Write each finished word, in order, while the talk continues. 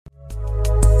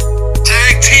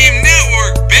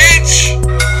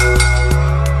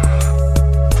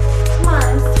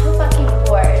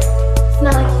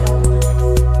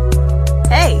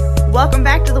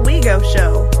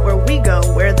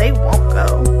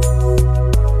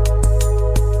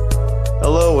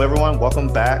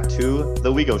to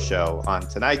The Wego Show. On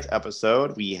tonight's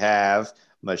episode, we have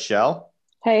Michelle.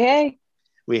 Hey, hey.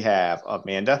 We have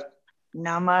Amanda.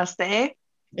 Namaste.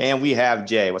 And we have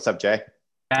Jay. What's up, Jay?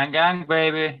 Gang, gang,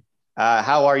 baby.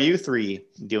 How are you three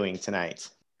doing tonight?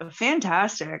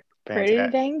 Fantastic. Pretty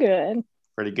dang good.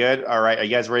 Pretty good. All right. Are you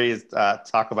guys ready to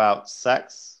talk about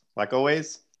sex, like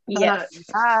always? Yes.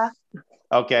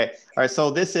 Okay. All right. So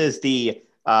this is the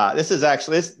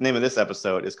this name of this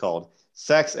episode is called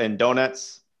Sex and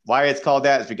Donuts. Why it's called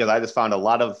that is because I just found a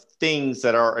lot of things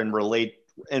that are in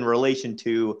relation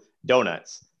to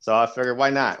donuts. So I figured,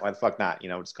 why not? Why the fuck not?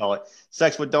 Just call it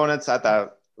Sex with Donuts. I thought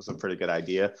it was a pretty good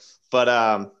idea. But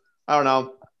I don't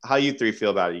know how you three feel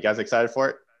about it. You guys excited for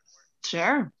it?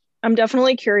 Sure. I'm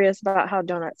definitely curious about how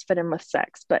donuts fit in with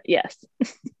sex, but yes.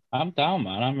 I'm down,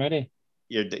 man. I'm ready.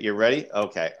 You're ready?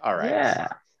 Okay. All right. Yeah.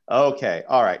 Okay.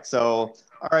 All right. So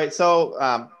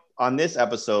on this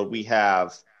episode, we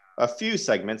have a few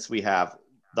segments. We have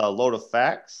the load of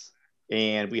facts,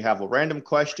 and we have a random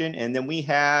question, and then we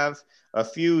have a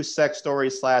few sex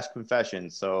stories /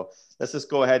 confessions. So let's just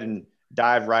go ahead and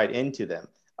dive right into them.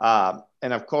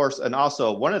 And of course, and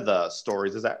also one of the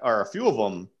stories are a few of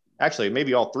them, actually,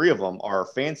 maybe all three of them are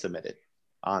fan submitted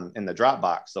in the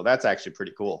Dropbox. So that's actually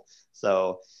pretty cool.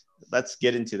 So let's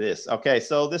get into this. Okay.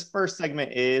 So this first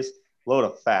segment is load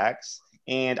of facts.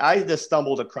 And I just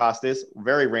stumbled across this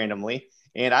very randomly,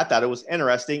 and I thought it was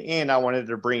interesting, and I wanted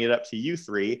to bring it up to you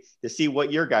three to see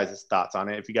what your guys' thoughts on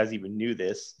it, if you guys even knew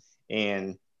this.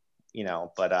 And,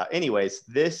 anyways,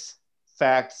 this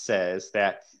fact says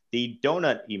that the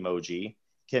donut emoji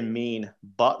can mean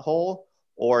butthole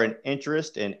or an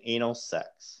interest in anal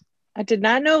sex. I did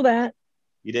not know that.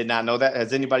 You did not know that?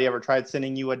 Has anybody ever tried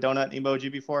sending you a donut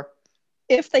emoji before?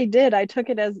 If they did, I took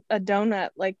it as a donut,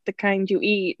 like the kind you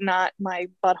eat, not my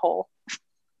butthole.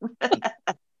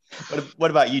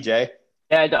 What about you, Jay?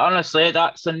 Yeah, honestly,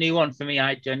 that's a new one for me.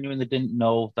 I genuinely didn't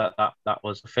know that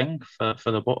was a thing for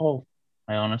the butthole.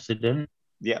 I honestly didn't.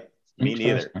 Yeah, me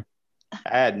neither.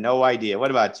 I had no idea.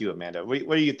 What about you, Amanda?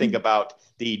 What do you think about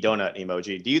the donut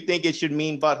emoji? Do you think it should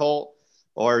mean butthole,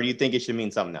 or do you think it should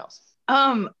mean something else?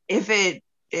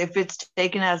 If it's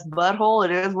taken as butthole,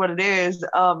 it is what it is.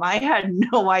 I had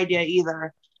no idea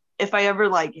either. If I ever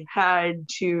had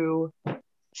to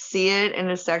see it in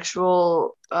a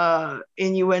sexual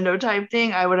innuendo type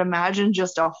thing, I would imagine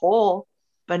just a hole.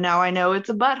 But now I know it's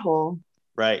a butthole.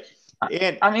 Right.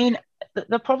 And I mean,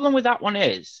 the problem with that one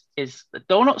is the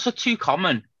donuts are too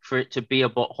common for it to be a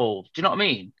butthole. Do you know what I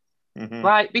mean? Mm-hmm.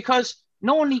 Like, because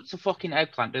no one eats a fucking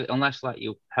eggplant unless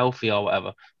you're healthy or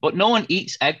whatever. But no one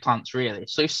eats eggplants really.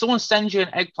 So if someone sends you an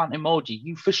eggplant emoji,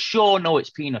 you for sure know it's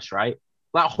penis, right?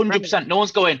 100%. Right. No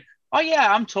one's going, oh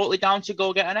yeah, I'm totally down to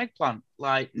go get an eggplant.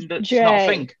 That's Jay. not a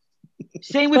thing.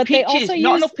 Same with peaches.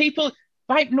 Not enough people.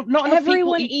 Right? Not enough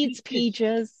everyone people eats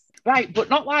peaches. Right, but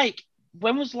not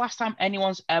when was the last time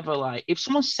anyone's ever if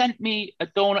someone sent me a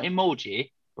donut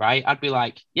emoji, right? I'd be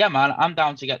like, yeah, man, I'm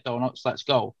down to get donuts. Let's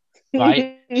go.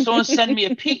 Right? Someone send me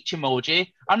a peach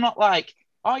emoji. I'm not like,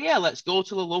 oh yeah, let's go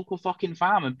to the local fucking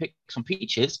farm and pick some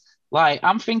peaches.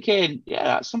 I'm thinking, yeah,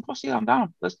 that's some pussy. I'm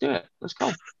down. Let's do it. Let's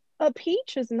go. A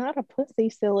peach is not a pussy,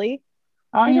 silly.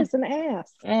 It is an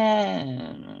ass.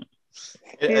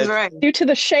 He's right. Due to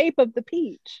the shape of the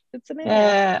peach, it's an ass.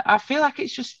 Yeah, I feel like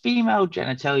it's just female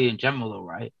genitalia in general, though,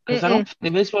 right? Because I don't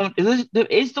think there is one.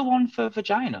 Is the one for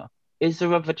vagina? Is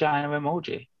there a vagina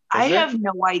emoji? I have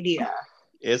no idea.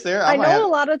 Is there? I know a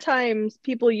lot of times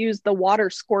people use the water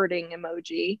squirting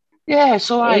emoji. Yeah,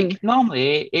 so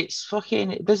normally it's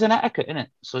there's an etiquette in it.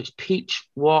 So it's peach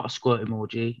water squirt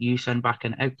emoji. You send back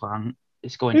an eggplant,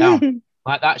 it's going down.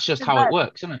 That's just how it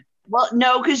works, isn't it? Well,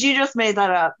 no, because you just made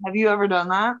that up. Have you ever done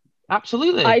that?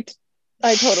 Absolutely. I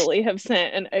totally have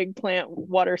sent an eggplant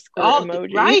water squirt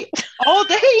emoji. Right? All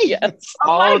day. Yes.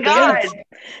 Oh my God.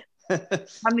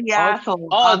 Yes. I'm the asshole.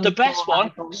 The best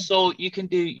one. So you can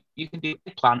do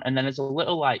eggplant, and then there's a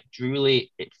little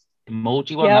drooly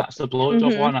emoji one. Yep. That's the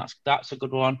blowjob one. That's a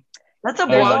good one. That's a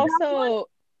There's blowjob also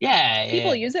yeah.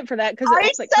 People use it for that because it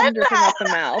looks like someone dripping out the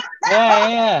mouth.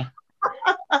 Yeah.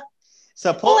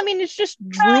 So it's just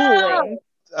drooling.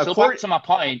 So back to my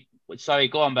point. Sorry,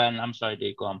 go on, Ben. I'm sorry,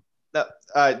 Dave. Go on.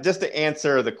 Just to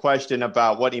answer the question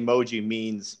about what emoji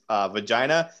means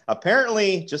vagina,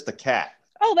 apparently just a cat.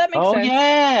 Oh, that makes sense.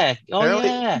 Yeah. Apparently,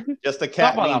 yeah. Just a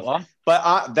cat means, that one.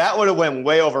 But that would have went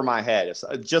way over my head. It's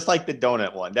just like the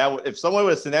donut one. If someone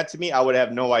would have sent that to me, I would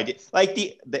have no idea. Like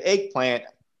the eggplant,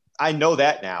 I know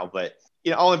that now, but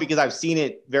only because I've seen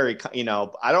it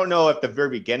I don't know at the very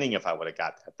beginning if I would have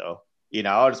got that though.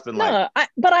 I would have been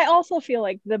but I also feel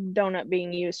like the donut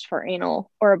being used for anal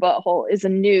or a butthole is a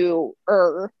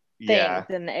newer Yeah.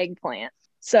 than the eggplant.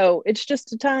 So it's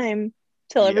just a time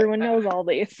till Yeah. everyone knows all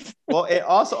these. Well, it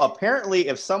also apparently,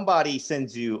 if somebody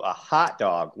sends you a hot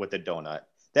dog with a donut,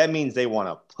 that means they want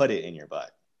to put it in your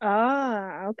butt.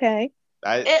 Ah, okay.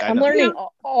 I I'm know. learning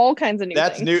all kinds of new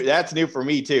That's things. new. That's new for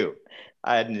me too.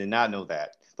 I did not know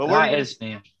that. But That is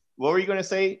new. what were you going to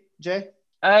say, Jay?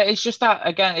 It's just that,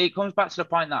 again, it comes back to the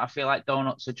point that I feel like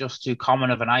donuts are just too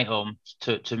common of an item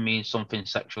to mean something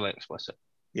sexually explicit.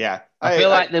 Yeah. I feel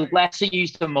like the lesser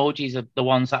used emojis are the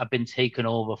ones that have been taken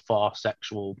over for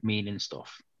sexual meaning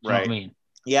stuff. Do you know what I mean?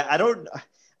 Yeah, I don't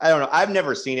know. I've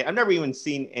never seen it. I've never even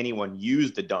seen anyone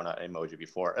use the donut emoji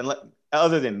before,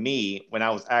 other than me when I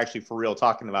was actually for real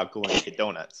talking about going to get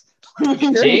donuts.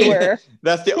 Sure you were.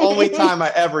 That's the only time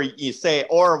I ever say it.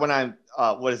 Or when I'm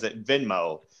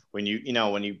Venmo, when you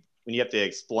have to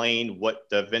explain what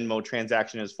the Venmo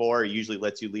transaction is for, it usually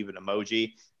lets you leave an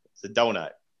emoji. It's a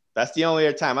donut. That's the only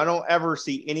other time. I don't ever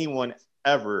see anyone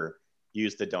ever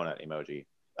use the donut emoji.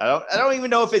 I don't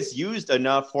even know if it's used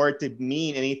enough for it to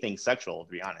mean anything sexual,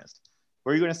 to be honest.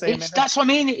 What are you going to say, Amanda? That's what I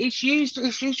mean. It's used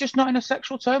just not in a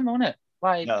sexual term, isn't it?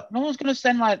 Like, no one's going to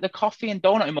send like the coffee and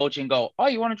donut emoji and go, oh,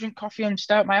 you want to drink coffee and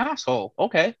stare at my asshole?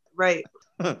 Okay. Right.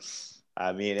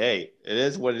 I mean, hey, it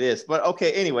is what it is. But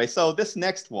okay, anyway, so this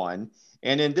next one,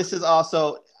 and then this is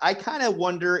also, I kind of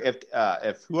wonder if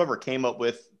whoever came up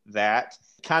with that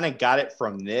kind of got it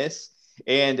from this.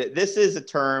 And this is a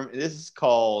term, this is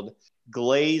called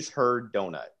glaze her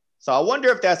donut. So I wonder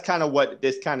if that's kind of what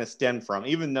this kind of stemmed from,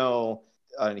 even though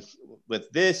with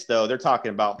this, though, they're talking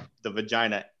about the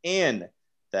vagina and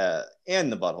the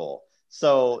butthole.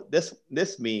 So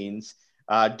this means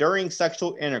during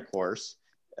sexual intercourse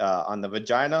on the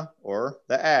vagina or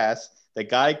the ass, the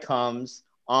guy comes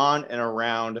on and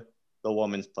around the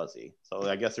woman's pussy. So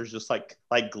I guess there's just like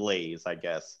glaze, I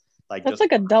guess. That's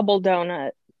like a double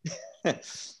donut.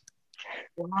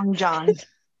 Long John.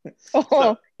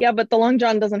 Oh, yeah, but the Long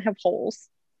John doesn't have holes.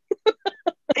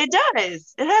 It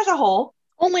does. It has a hole.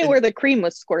 Only where the cream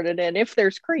was squirted in, if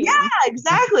there's cream. Yeah,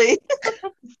 exactly.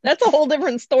 That's a whole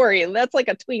different story. That's like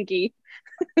a Twinkie.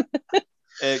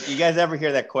 You guys ever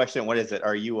hear that question? What is it?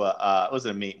 Are you what was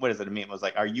it a meme? What is it a meme? It was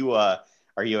like, are you a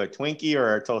Twinkie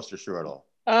or a toaster strudel?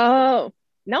 Oh,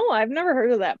 no, I've never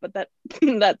heard of that, but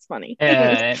that's funny.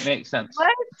 Yeah, it makes sense. What?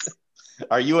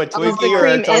 Are you a Is the Twinkie or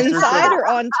a cream toaster inside strudel? or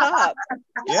on top?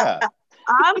 Yeah.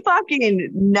 I'm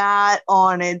fucking not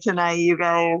on it tonight, you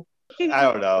guys. I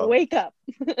don't know. Wake up.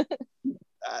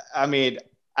 I mean,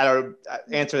 I don't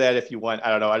answer that if you want. I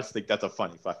don't know. I just think that's a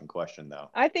funny fucking question, though.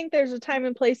 I think there's a time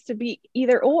and place to be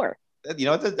either or. You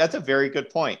know, that's a very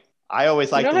good point. I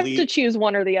always like you to don't leave. have to choose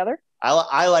one or the other.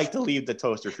 I like to leave the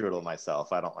toaster strudel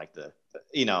myself. I don't like to,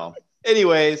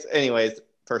 Anyways,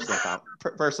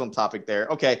 personal topic there.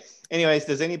 Okay. Anyways,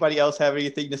 does anybody else have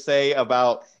anything to say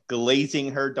about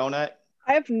glazing her donut?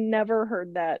 I've never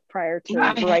heard that prior to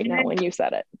right now when you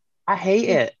said it. I hate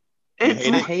it. You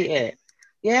hate I it? hate it.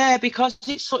 Yeah, because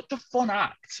it's such a fun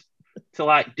act to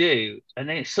like do, and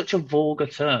then it's such a vulgar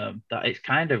term that it's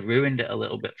kind of ruined it a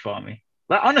little bit for me.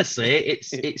 Like honestly,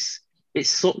 it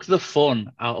sucked the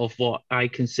fun out of what I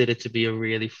consider to be a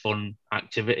really fun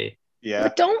activity. Yeah.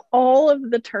 But don't all of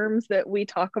the terms that we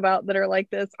talk about that are like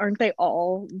this, aren't they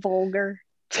all vulgar?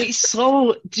 It's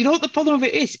so. Do you know what the problem with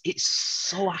it is? It's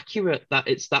so accurate that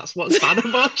that's what's bad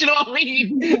about. Do you know what I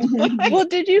mean? Well,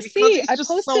 did you see? I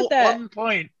posted so that. on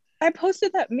point. I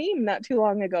posted that meme not too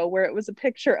long ago where it was a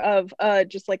picture of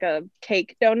just like a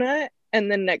cake donut,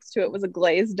 and then next to it was a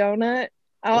glazed donut.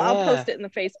 I'll post it in the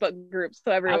Facebook group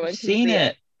so everyone can seen see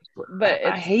it. But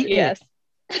I hate it.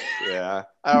 Yeah.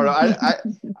 I don't know.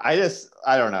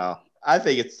 I don't know. I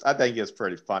think it's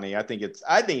pretty funny. I think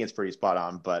it's pretty spot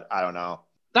on, but I don't know.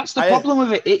 That's the problem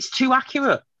with it. It's too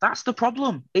accurate. That's the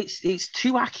problem. It's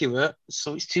too accurate,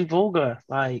 so it's too vulgar.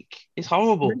 Like it's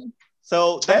horrible.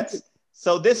 So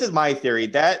this is my theory.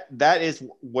 That is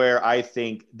where I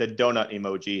think the donut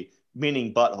emoji,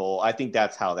 meaning butthole, I think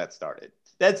that's how that started.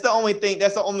 That's the only thing.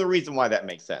 That's the only reason why that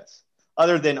makes sense.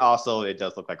 Other than also it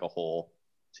does look like a hole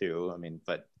too. I mean,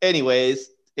 but anyways,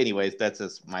 that's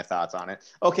just my thoughts on it.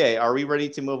 Okay, are we ready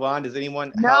to move on? Does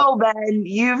anyone? No, Ben,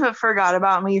 you've forgot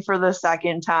about me for the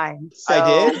second time. So. I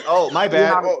did. Oh, my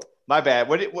bad. Yeah. Oh, my bad.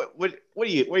 What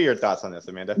are your thoughts on this,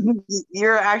 Amanda?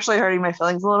 You're actually hurting my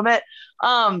feelings a little bit.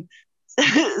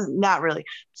 Not really.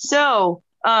 So,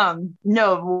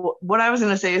 no, what I was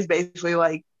gonna say is basically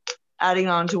like adding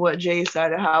on to what Jay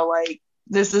said, how like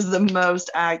this is the most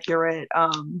accurate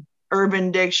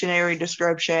Urban Dictionary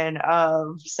description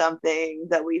of something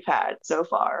that we've had so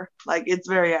far. Like it's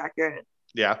very accurate.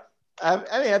 Yeah. I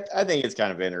mean, I think it's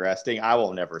kind of interesting. I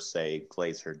will never say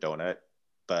glaze her donut,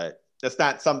 but that's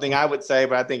not something I would say,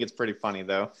 but I think it's pretty funny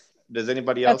though. Does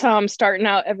anybody else? That's how I'm starting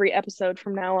out every episode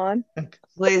from now on.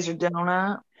 Glazer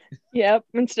donut. Yep.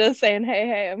 Instead of saying,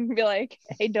 hey, I'm gonna be like,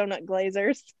 hey, donut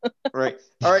glazers. Right.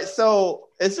 All right. So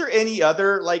is there any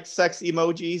other like sex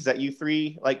emojis that you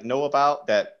three like know about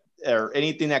that or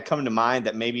anything that come to mind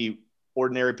that maybe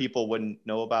ordinary people wouldn't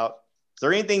know about? Is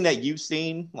there anything that you've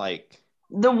seen like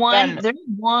There's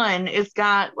one, it's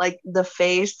got like the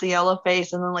face, the yellow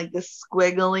face, and then like this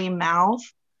squiggly mouth.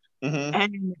 mm-hmm.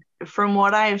 And from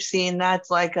what I've seen, that's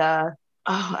like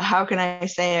how can I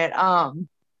say it?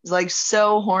 It's like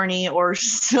so horny or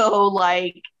so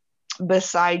like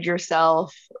beside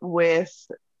yourself with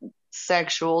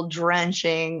sexual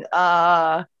drenching.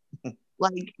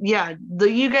 Like, yeah,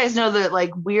 you guys know the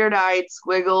like weird-eyed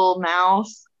squiggle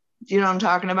mouth. Do you know what I'm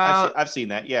talking about? I've seen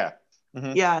that. Yeah.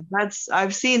 Mm-hmm. Yeah,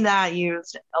 I've seen that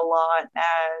used a lot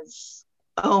as,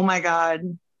 oh my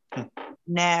God,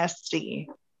 nasty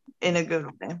in a good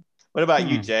way. What about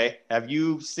you, Jay? Have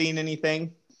you seen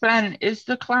anything? Ben, is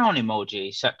the clown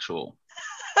emoji sexual?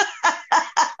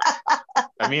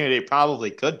 I mean, it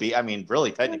probably could be. I mean,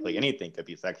 really, technically, anything could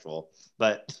be sexual.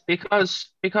 But because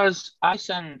I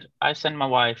send my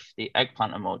wife the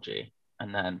eggplant emoji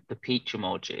and then the peach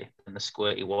emoji and the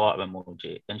squirty water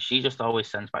emoji, and she just always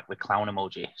sends back the clown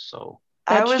emoji. So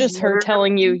that's just her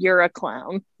telling you you're a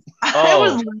clown. I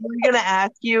was literally gonna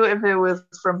ask you if it was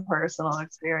from personal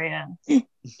experience. Yeah,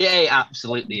 it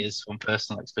absolutely is from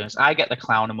personal experience. I get the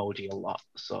clown emoji a lot.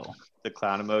 So the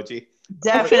clown emoji.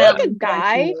 Definitely like a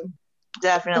guy.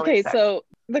 Definitely. Okay, so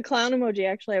the clown emoji,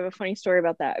 actually, I have a funny story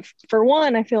about that. For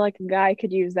one, I feel like a guy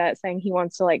could use that saying he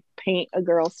wants to like paint a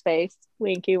girl's face.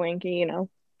 Winky, winky, you know.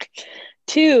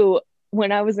 Two,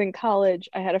 when I was in college,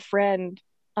 I had a friend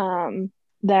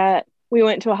that we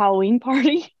went to a Halloween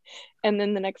party. And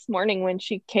then the next morning when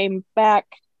she came back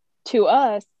to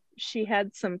us, she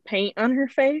had some paint on her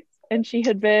face and she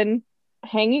had been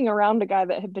hanging around a guy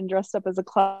that had been dressed up as a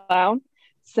clown.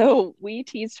 So we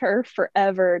teased her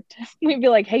forever. We'd be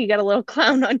like, hey, you got a little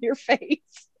clown on your face.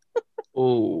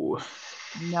 Oh.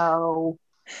 No.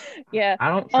 Yeah. I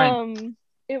don't think...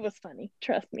 It was funny.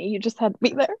 Trust me. You just had to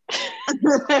be there.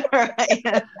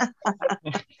 Right.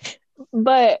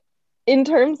 But in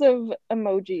terms of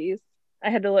emojis, I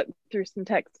had to look through some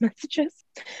text messages.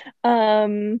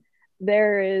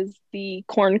 There is the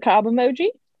corn cob emoji.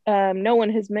 No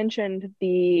one has mentioned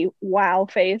the wow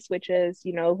face, which is,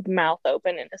 you know, the mouth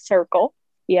open in a circle.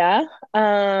 Yeah.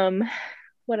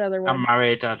 What other one? I'm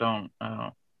married. I don't.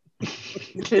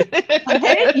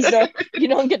 You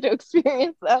don't get to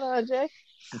experience that, huh, Jay?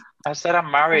 I said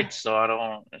I'm married, so I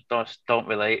don't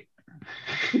relate.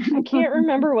 I can't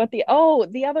remember what the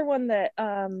other one that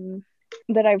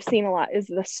I've seen a lot is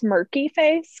the smirky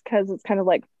face, because it's kind of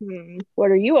like,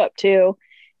 what are you up to?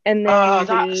 And then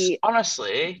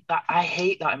honestly, that I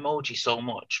hate that emoji so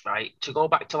much, right? To go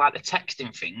back to like the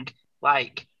texting thing,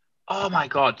 like, oh my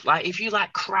God, like if you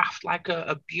like craft like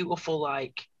a beautiful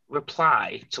like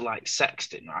reply to like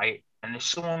sexting, right? And if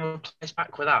someone replies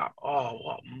back with that, oh,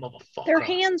 what motherfucker. Their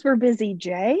hands were busy,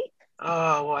 Jay.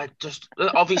 Oh, well, I just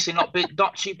obviously not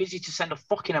too busy to send a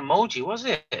fucking emoji, was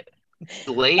it?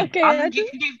 Lame. Okay, and you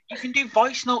can do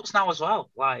voice notes now as well.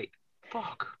 Like,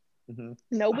 fuck. Mm-hmm.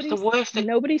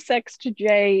 Nobody sexted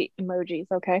Jay emojis,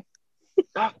 okay?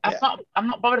 I'm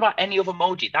not bothered about any other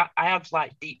emoji. That I have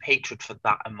like deep hatred for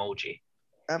that emoji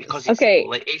because it's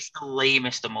the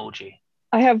lamest emoji.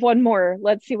 I have one more.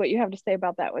 Let's see what you have to say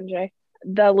about that one, Jay.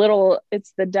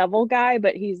 It's the devil guy,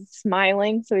 but he's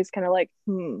smiling, so he's kind of like,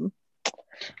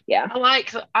 yeah. I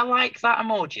like that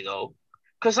emoji though,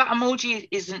 because that emoji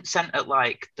isn't sent at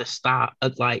like the start,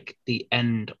 at like the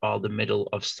end or the middle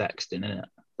of sexting, innit?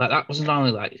 Like that wasn't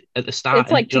only like at the start.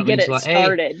 It's like to get it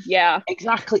started. Hey, yeah.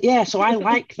 Exactly. Yeah. So I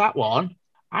like that one.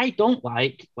 I don't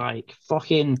like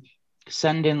fucking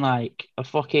sending like a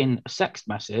fucking sext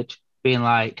message being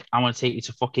like, I want to take you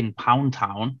to fucking Pound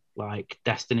Town, like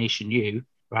Destination U,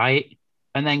 right?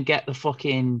 And then get the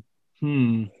fucking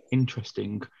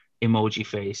interesting emoji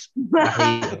face. I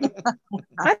hate it.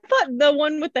 I thought the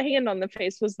one with the hand on the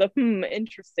face was the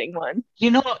interesting one.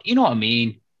 You know what I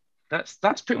mean?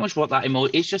 That's pretty much what that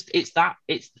emoji.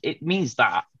 It means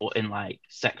that, but in like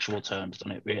sexual terms,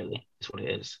 doesn't it? Really, is what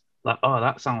it is. Like, oh,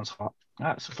 that sounds hot.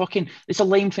 It's a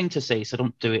lame thing to say, so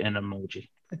don't do it in an emoji.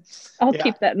 I'll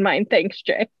keep that in mind. Thanks,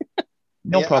 Jay.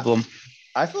 No problem.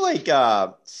 I feel like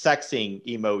sexing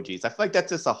emojis, I feel like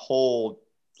that's just a whole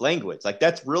language. Like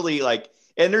that's really like,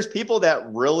 and there's people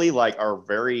that really like are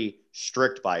very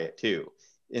strict by it too.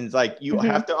 And it's like, you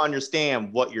have to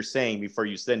understand what you're saying before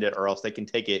you send it, or else they can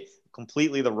take it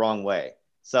completely the wrong way.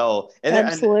 So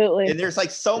Absolutely. and there's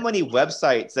like so many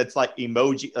websites that's like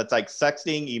emoji, that's like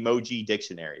sexting emoji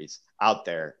dictionaries out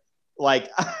there. Like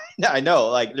I know,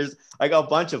 like there's like a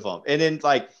bunch of them, and then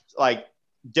like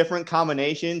different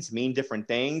combinations mean different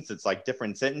things. It's like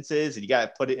different sentences, and you got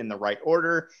to put it in the right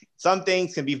order. Some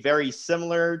things can be very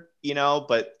similar, you know,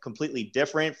 but completely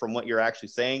different from what you're actually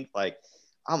saying. Like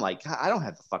I'm like, God, I don't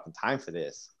have the fucking time for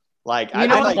this. Like You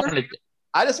know I what? like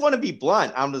I just want to be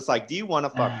blunt. I'm just like, do you want to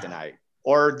fuck tonight?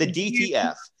 Or the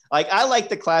DTF. Like I like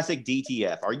the classic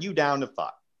DTF. Are you down to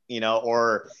fuck? You know,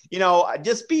 or you know,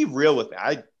 just be real with me.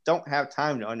 I don't have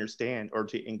time to understand or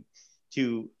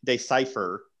to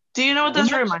decipher. Do you know what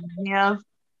this reminds me of?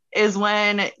 Is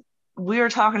when we were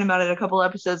talking about it a couple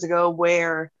episodes ago,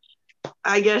 where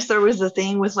I guess there was a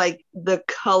thing with like the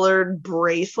colored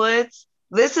bracelets.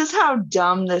 This is how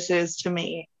dumb this is to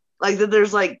me. Like that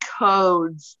there's like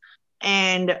codes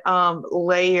and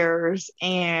layers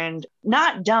and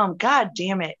not dumb. God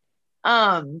damn it.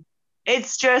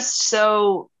 It's just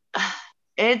so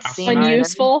it's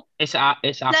unuseful. It's asinine,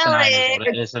 is what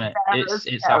it is, isn't it?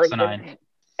 It's asinine.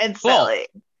 It's silly.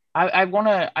 I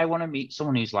wanna meet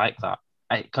someone who's like that.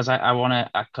 Because I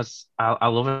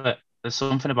love it. There's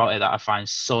something about it that I find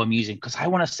so amusing because I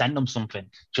want to send them something.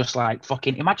 Just like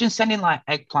fucking imagine sending like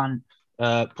eggplant,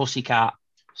 pussycat,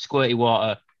 squirty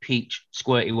water, peach,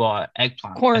 squirty water,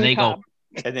 eggplant, corn and they cob. go,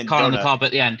 and then corn on the cob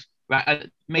at the end, right?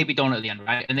 Maybe donut at the end,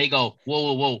 right? And they go,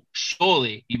 whoa,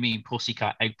 surely you mean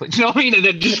pussycat eggplant? You know what I mean? And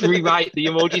then just rewrite the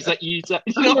emojis that you use.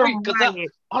 You know what I mean? Because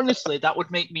honestly, that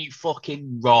would make me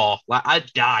fucking raw. Like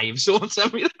I'd die if someone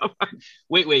sent me that.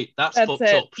 Wait, that's fucked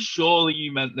up. Surely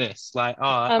you meant this. Like, oh,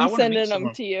 I'm sending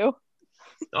them to you.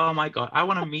 Oh my God, I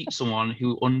want to meet someone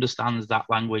who understands that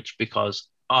language because,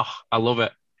 I love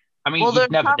it. I mean,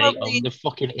 you'd never date them. They're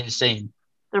fucking insane.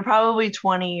 They're probably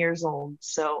 20 years old.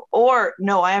 So, or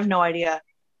no, I have no idea.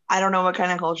 I don't know what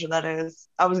kind of culture that is.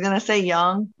 I was going to say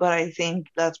young, but I think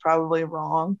that's probably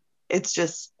wrong. It's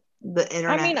just the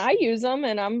internet. I mean, I use them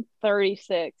and I'm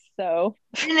 36, so.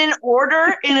 In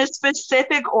a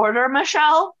specific order,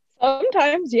 Michelle?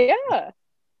 Sometimes, yeah.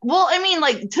 Well, I mean,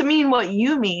 like, to mean what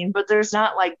you mean, but there's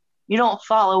not, like, you don't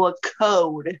follow a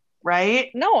code,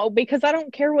 right? No, because I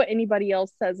don't care what anybody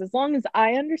else says. As long as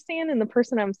I understand and the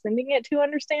person I'm sending it to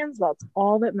understands, that's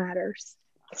all that matters.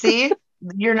 See?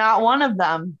 You're not one of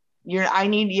them.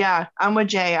 I'm with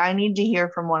Jay. I need to hear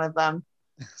from one of them.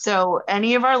 So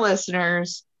any of our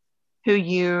listeners who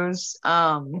use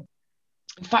in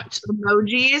fact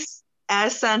emojis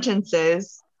as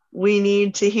sentences, we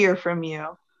need to hear from you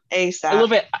ASAP.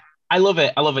 I love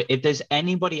it. If there's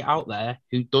anybody out there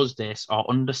who does this or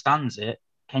understands it,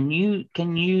 can you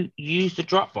use the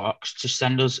Dropbox to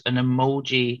send us an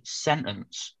emoji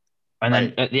sentence? And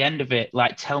then at the end of it,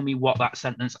 like, tell me what that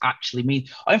sentence actually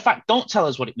means. Or in fact, don't tell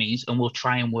us what it means and we'll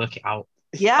try and work it out.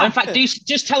 Yeah. Or in fact,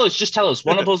 just tell us.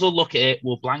 One of us will look at it,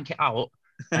 we'll blank it out,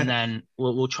 and then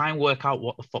we'll try and work out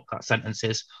what the fuck that sentence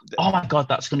is. Oh my God,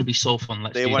 that's going to be so fun.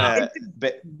 Let's do that.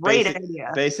 Great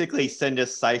idea. Basically send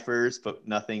us ciphers, but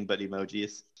nothing but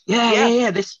emojis.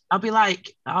 Yeah. I'll be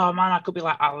like, oh man, I could be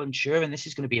like Alan Sure, and this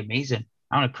is going to be amazing.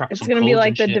 I'm going to crack It's going to be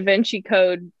like the Da Vinci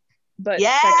Code, but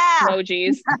sex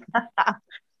emojis.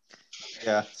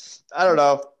 Yeah. I don't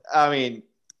know. I mean,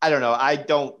 I don't know. I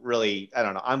don't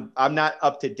know. I'm not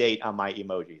up to date on my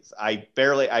emojis. I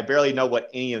barely know what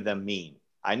any of them mean.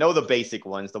 I know the basic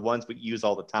ones, the ones we use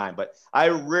all the time, but I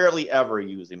rarely ever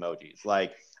use emojis.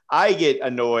 Like I get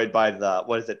annoyed by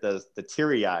the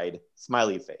teary-eyed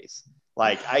smiley face.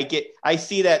 Like I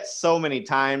see that so many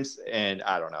times and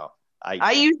I don't know.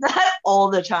 I use that all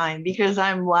the time because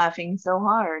I'm laughing so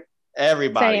hard.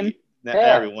 Everybody,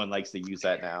 everyone likes to use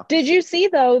that now. Did you see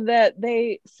though that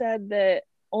they said that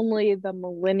only the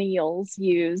millennials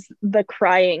use the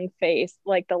crying face,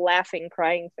 like the laughing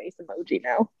crying face emoji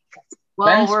now?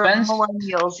 Well, we're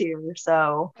millennials here,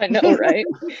 so I know, right?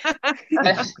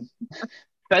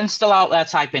 Ben's still out there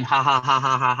typing ha ha ha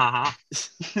ha ha ha ha.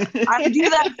 I do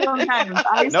that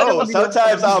sometimes.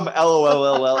 Sometimes I'm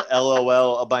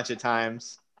LOL a bunch of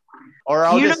times, or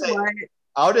I'll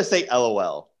just say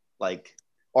LOL, like,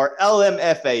 or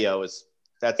LMFAO is.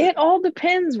 It all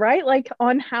depends, right? Like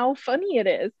on how funny it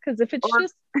is. Because if it's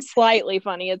just slightly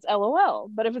funny, it's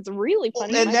LOL. But if it's really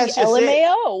funny, it might be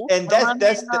LMAO. And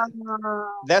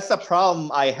that's the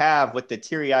problem I have with the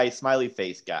teary-eyed smiley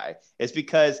face guy. It's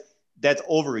because that's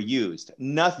overused.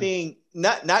 Not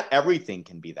everything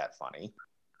can be that funny.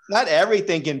 Not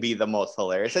everything can be the most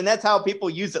hilarious. And that's how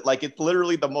people use it. Like it's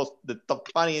literally the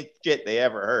funniest shit they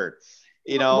ever heard.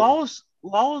 You know.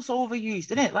 LOL's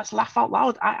overused, isn't it? Let's laugh out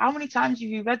loud. How many times have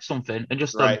you read something and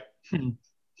just done,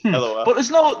 LOL. But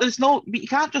there's no. You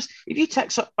can't just if you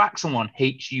text back someone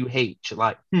HUH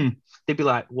like they'd be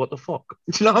like, what the fuck?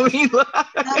 Do you know what I mean?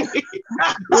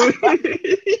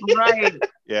 Right.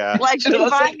 Yeah. Like You know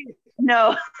if what I'm I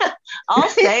no, I'll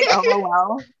say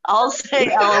LOL. I'll say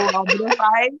LOL.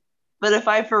 But if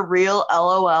I for real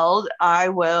LOL'd, I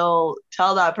will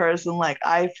tell that person like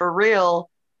I for real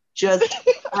just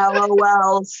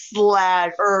LOL /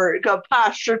 or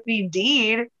apostrophe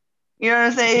deed. You know what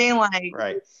I'm saying? Like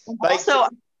Right. Like, also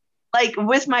like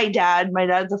with my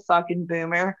dad's a fucking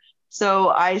boomer. So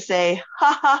I say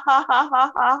ha ha ha ha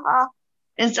ha ha ha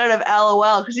instead of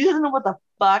LOL because he doesn't know what the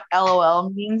fuck LOL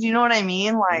means. You know what I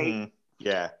mean? Like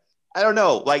yeah. I don't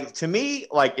know. Like to me,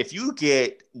 like if you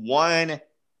get one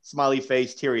smiley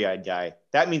face, teary-eyed guy,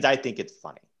 that means I think it's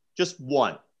funny. Just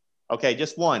one. Okay,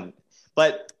 just one.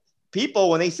 But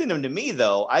people, when they send them to me,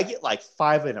 though, I get like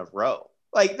 5 in a row.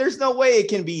 Like, there's no way it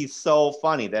can be so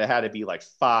funny that it had to be like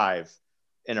 5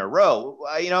 in a row.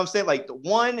 You know what I'm saying? Like, the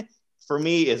one for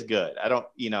me is good. I don't,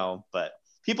 but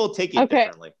people take it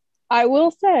differently. I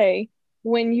will say,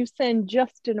 when you send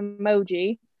just an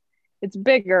emoji, it's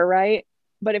bigger, right?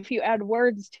 But if you add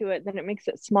words to it, then it makes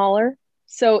it smaller.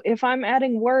 So if I'm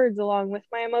adding words along with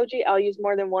my emoji, I'll use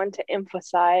more than one to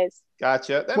emphasize.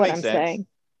 Gotcha. That what makes I'm sense. saying.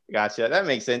 Gotcha. That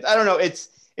makes sense. I don't know. It's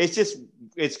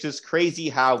just crazy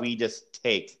how we just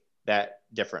take that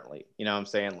differently. You know what I'm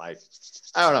saying? Like,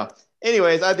 I don't know.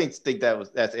 Anyways, I think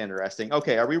that's interesting.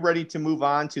 Okay, are we ready to move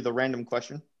on to the random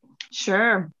question?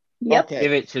 sure. Yep. Okay.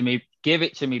 Give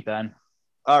it to me, Ben.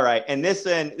 All right, and this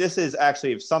is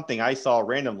actually something I saw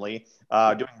randomly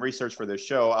doing research for this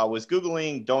show. I was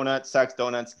Googling sex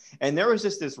donuts, and there was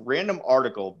just this random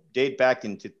article dating back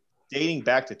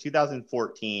to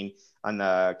 2014 on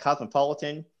the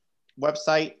Cosmopolitan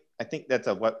website. I think that's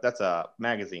a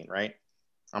magazine, right?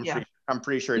 I'm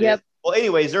pretty sure it is. Well,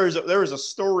 anyways, there was a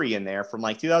story in there from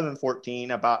like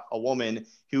 2014 about a woman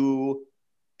who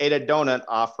ate a donut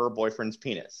off her boyfriend's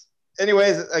penis.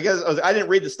 Anyways, I guess I didn't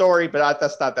read the story, but I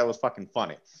just thought that was fucking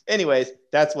funny. Anyways,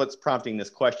 that's what's prompting this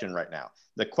question right now.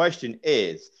 The question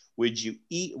is, would you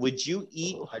eat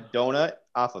a donut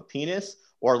off a penis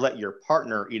or let your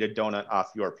partner eat a donut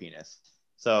off your penis?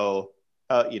 So,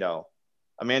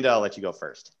 Amanda, I'll let you go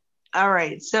first. All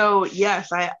right. So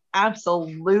yes, I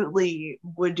absolutely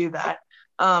would do that.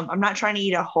 I'm not trying to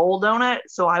eat a whole donut,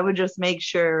 so I would just make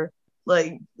sure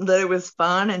like that it was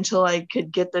fun until I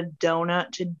could get the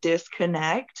donut to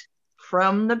disconnect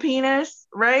from the penis,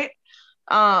 right?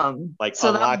 Like so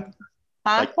unlock,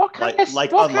 What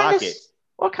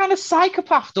kind of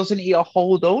psychopath doesn't eat a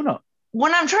whole donut?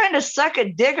 When I'm trying to suck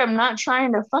a dick, I'm not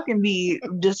trying to fucking be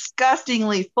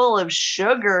disgustingly full of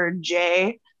sugar,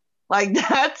 Jay. Like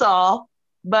that's all.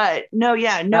 But no,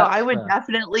 I would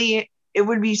definitely. It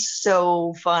would be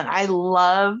so fun. I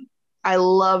love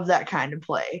that kind of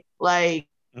play. Like,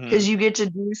 because you get to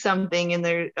do something and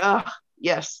there. Oh,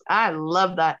 yes, I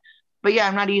love that. But yeah,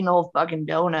 I'm not eating the whole fucking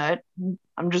donut.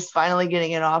 I'm just finally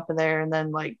getting it off of there and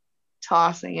then like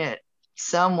tossing it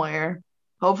somewhere,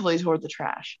 hopefully toward the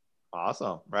trash.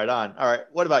 Awesome. Right on. All right.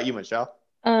 What about you, Michelle?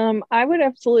 I would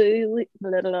absolutely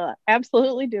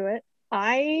do it.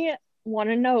 I want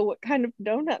to know what kind of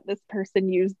donut this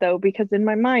person used though, because in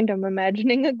my mind I'm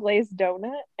imagining a glazed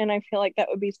donut and I feel like that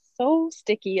would be so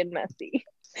sticky and messy.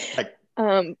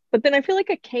 But then I feel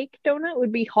like a cake donut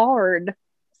would be hard.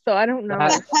 So I don't know.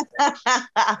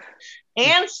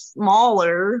 And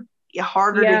smaller,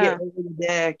 harder to get over the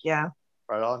dick. Yeah.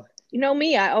 Right on. You know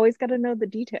me, I always got to know the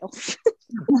details.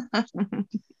 All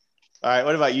right.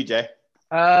 What about you, Jay?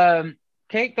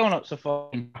 Cake donuts are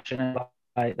fucking passionate.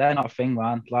 Like, they're not a thing,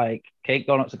 man. Like, cake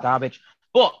donuts are garbage.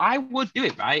 But I would do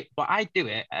it, right? But I do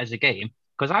it as a game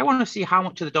because I want to see how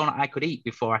much of the donut I could eat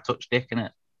before I touch dick in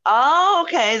it. Oh,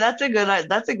 okay. That's a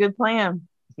good plan.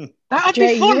 That'd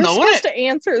be fun, though, wouldn't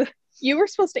it? You were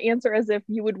supposed to answer as if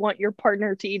you would want your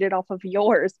partner to eat it off of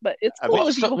yours, but it's cool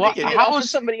if you want to eat it off of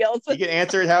somebody else's. You can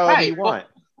answer it however you want.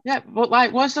 But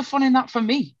like, what's the fun in that for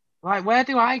me? Like, where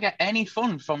do I get any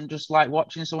fun from just like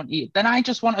watching someone eat? Then I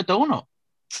just want a donut.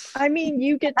 I mean,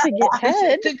 you get to get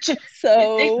head,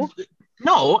 so...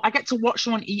 No, I get to watch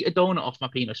someone eat a donut off my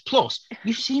penis. Plus,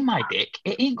 you see my dick.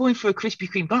 It ain't going for a Krispy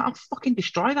Kreme donut. I'll fucking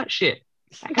destroy that shit.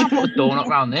 I can't put a donut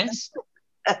around this.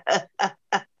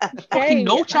 Fucking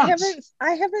no chance.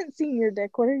 I haven't seen your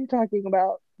dick. What are you talking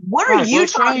about? What are you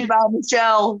talking about,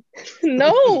 Michelle?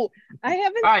 No, I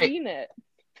haven't seen it.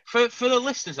 For the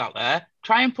listeners out there,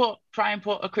 try and put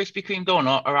a Krispy Kreme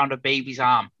donut around a baby's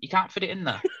arm. You can't fit it in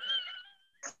there.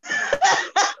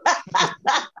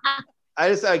 I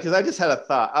just because I just had a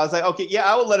thought. I was like, okay, yeah,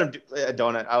 I would let him do a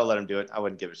donut. I would let him do it. I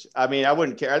wouldn't give a shit. I mean, I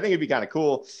wouldn't care. I think it'd be kind of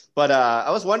cool. But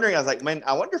I was wondering. I was like, man,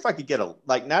 I wonder if I could get a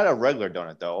not a regular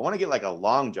donut though. I want to get like a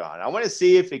long john. I want to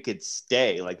see if it could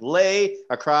stay lay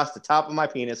across the top of my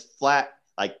penis, flat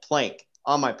like plank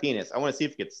on my penis. I want to see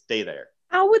if it could stay there.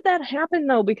 How would that happen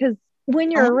though? Because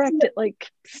when you're erect, it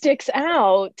sticks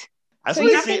out. So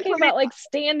you're thinking about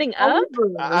standing up?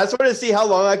 I just want to see how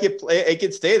long it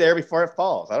could stay there before it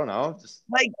falls. I don't know. Just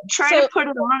try to put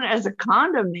it on as a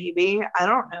condom, maybe. I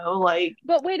don't know.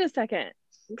 But wait a second,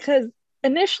 because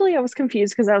initially I was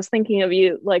confused because I was thinking of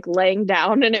you laying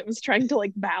down and it was trying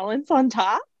to balance on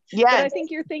top. Yeah, but I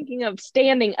think you're thinking of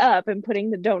standing up and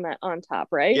putting the donut on top,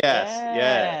 right?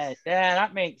 Yes. Yeah,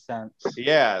 that makes sense.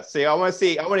 Yeah. See, I want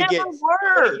to get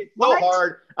so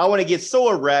hard. I want to get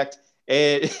so erect.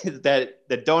 That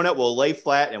the donut will lay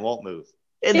flat and won't move.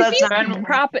 If you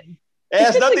prop it, it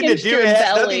has nothing to do. It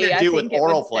has nothing to do with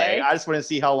oral play. I just want to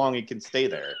see how long it can stay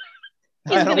there.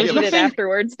 He's gonna eat it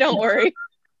afterwards. Don't worry.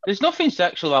 There's nothing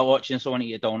sexual about watching someone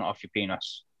eat a donut off your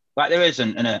penis. There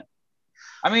isn't, innit?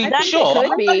 I mean,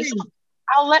 sure,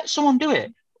 I'll let someone do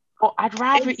it, but I'd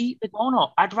rather eat the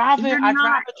donut. I'd rather. I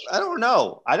don't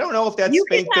know. I don't know if that's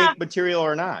fake material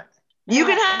or not. You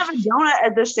can have a donut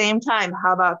at the same time.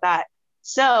 How about that?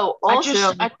 So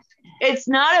also, it's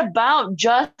not about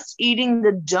just eating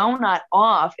the donut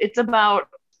off. It's about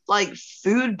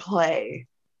food play.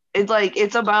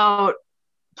 It's about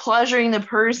pleasuring the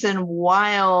person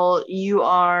while you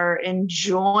are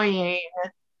enjoying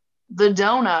the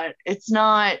donut. It's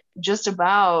not just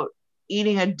about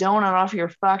eating a donut off your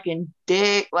fucking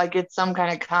dick like it's some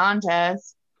kind of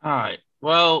contest. All right.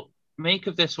 Well, make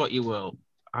of this what you will.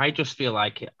 I just feel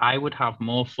like I would have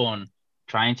more fun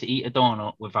trying to eat a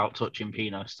donut without touching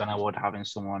penis than I would having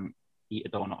someone eat a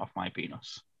donut off my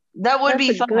penis. That would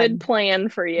be fun. Good plan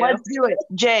for you. Let's do it,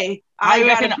 Jay. I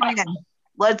got a plan.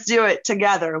 Let's do it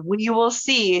together. We will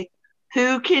see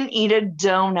who can eat a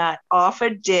donut off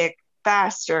a dick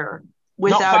faster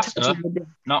without touching the dick.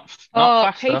 Not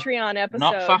faster. Patreon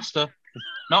episode.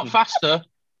 Not faster.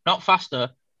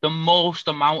 The most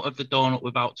amount of the donut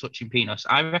without touching penis.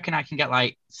 I reckon I can get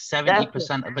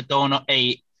 70% of the donut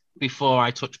ate before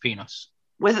I touch penis.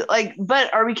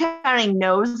 But are we counting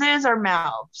noses or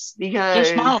mouths?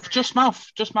 Because just mouth.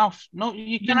 No,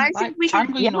 you can. I think we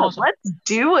can. Yeah, let's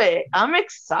do it. I'm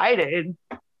excited.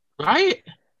 Right?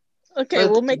 Okay,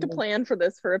 we'll make a plan for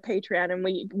this for a Patreon, and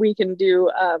we can do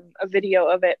a video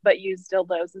of it, but use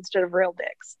dildos instead of real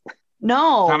dicks.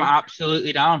 No, I'm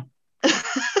absolutely down.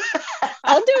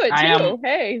 I'll do it too.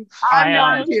 Hey, I'm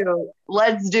down too.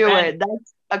 Let's do it.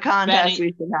 That's a contest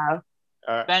we should have.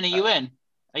 Ben, are you in?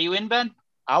 Are you in, Ben?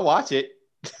 I'll watch it.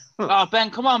 Oh, Ben,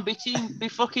 come on, be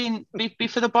for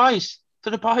the boys. For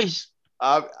the boys.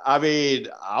 I mean,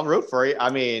 I'll root for you. I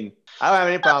mean, I don't have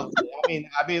any problem. I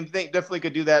mean, think definitely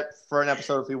could do that for an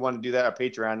episode if we want to do that on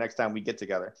Patreon next time we get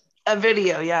together. A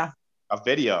video, yeah. A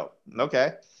video,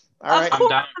 okay. All right. Of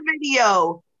course, a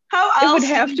video. How else? It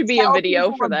would have to be a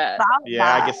video for that.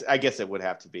 Yeah, I guess it would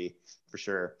have to be for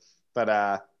sure.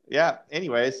 But yeah.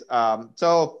 Anyways,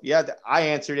 so yeah, I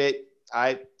answered it.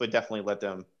 I would definitely let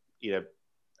them eat a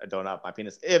donut off my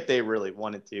penis if they really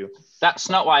wanted to. That's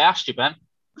not why I asked you, Ben.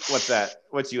 What's that?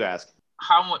 What's you ask?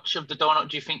 How much of the donut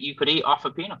do you think you could eat off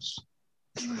a penis?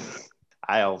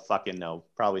 I don't fucking know.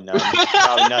 Probably none.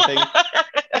 Probably nothing.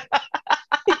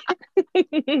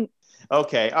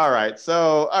 Okay. All right.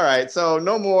 So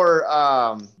no more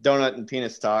donut and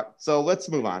penis talk. So let's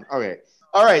move on. Okay.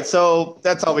 All right. So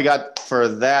that's all we got for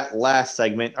that last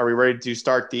segment. Are we ready to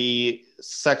start the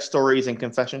sex stories and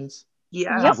confessions?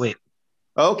 Yeah. Yes. Wait.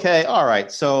 Okay. All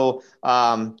right. So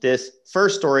this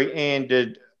first story, and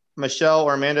did Michelle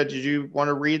or Amanda, did you want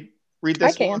to read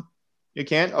this I can. one? You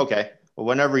can? Okay. Well,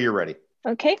 whenever you're ready.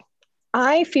 Okay.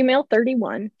 I, female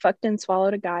 31, fucked and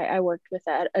swallowed a guy I worked with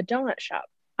at a donut shop.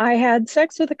 I had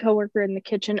sex with a coworker in the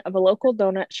kitchen of a local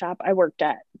donut shop I worked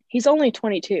at. He's only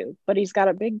 22, but he's got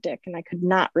a big dick and I could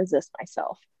not resist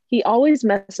myself. He always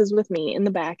messes with me in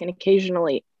the back and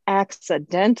occasionally,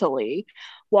 accidentally,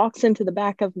 walks into the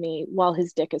back of me while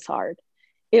his dick is hard.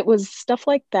 It was stuff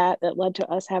like that that led to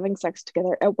us having sex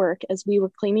together at work as we were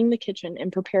cleaning the kitchen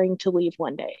and preparing to leave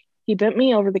one day. He bent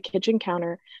me over the kitchen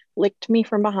counter, licked me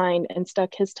from behind, and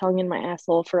stuck his tongue in my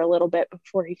asshole for a little bit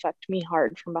before he fucked me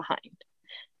hard from behind.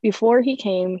 Before he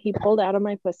came, he pulled out of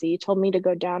my pussy, told me to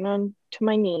go down on to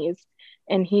my knees,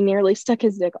 and he nearly stuck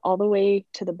his dick all the way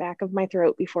to the back of my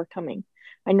throat before coming.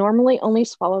 I normally only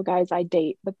swallow guys I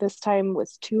date, but this time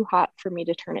was too hot for me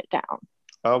to turn it down.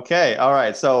 Okay. All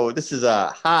right. So this is a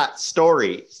hot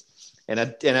story in a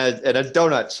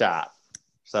donut shop.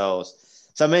 So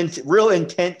some real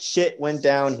intense shit went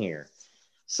down here.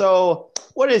 So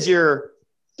what is your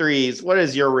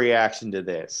reaction to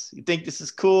this? You think this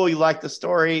is cool? You like the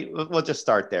story? We'll just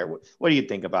start there. What do you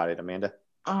think about it, Amanda?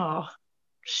 Oh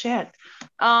shit.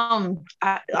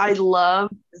 I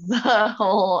love the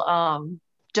whole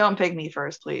don't pick me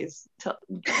first, please.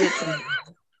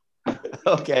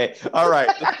 Okay. All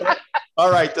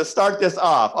right. To start this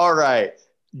off. All right.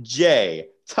 Jay,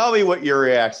 tell me what your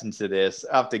reaction to this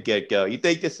off the get-go. You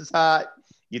think this is hot?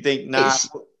 You think not?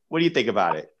 What do you think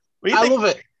about it? I love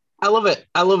it.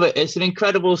 I love it. It's an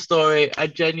incredible story. I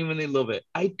genuinely love it.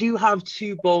 I do have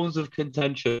two bones of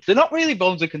contention. They're not really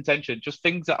bones of contention, just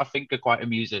things that I think are quite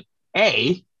amusing.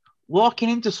 A, walking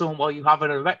into someone while you have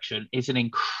an erection is an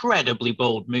incredibly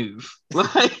bold move.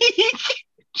 Like,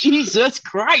 Jesus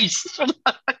Christ.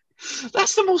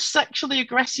 That's the most sexually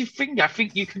aggressive thing I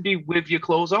think you can do with your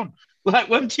clothes on. Like,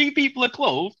 when two people are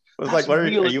clothed, it's like, what are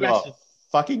you, a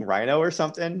fucking rhino or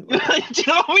something? Do you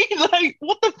know what I mean? Like,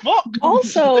 what the fuck?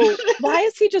 Also, why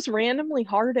is he just randomly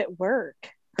hard at work?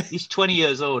 He's 20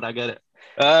 years old. I get it.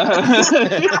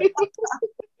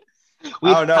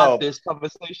 We've had this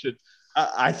conversation.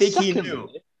 I think he knew.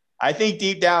 I think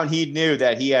deep down he knew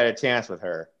that he had a chance with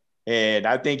her. And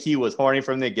I think he was horny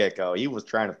from the get-go. He was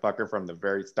trying to fuck her from the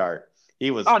very start. He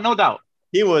was. Oh, no doubt.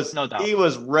 He was. No doubt. He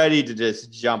was ready to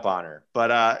just jump on her.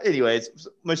 But anyways,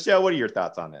 Michelle, what are your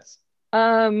thoughts on this?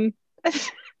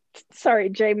 Sorry,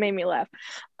 Jay made me laugh.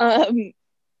 I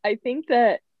think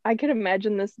that I could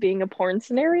imagine this being a porn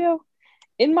scenario.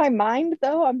 In my mind,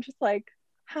 though, I'm just like,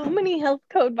 how many health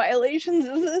code violations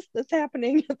is this that's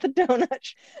happening at the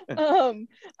donut?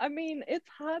 I mean, it's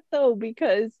hot though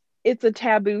because it's a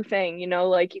taboo thing, you know,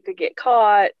 like you could get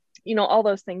caught, you know, all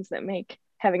those things that make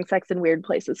having sex in weird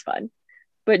places fun.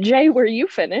 But Jay, were you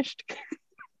finished?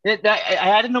 I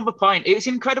had another point. It's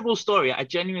an incredible story. I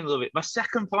genuinely love it. My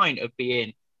second point of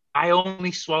being, I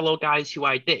only swallow guys who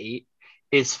I date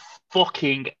is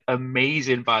fucking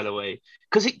amazing, by the way.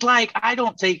 Because it's like, I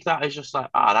don't take that as just like,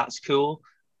 oh, that's cool.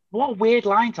 What a weird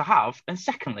line to have. And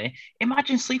secondly,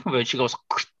 imagine sleeping with her and she goes,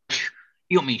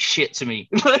 you don't mean shit to me.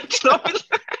 Incredible.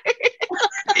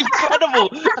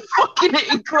 Fucking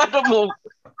incredible.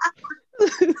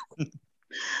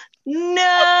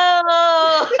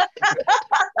 No.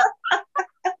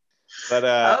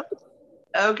 But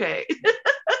okay.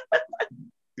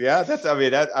 Yeah,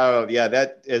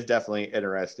 that is definitely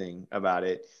interesting about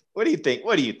it. What do you think?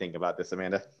 What do you think about this,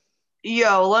 Amanda?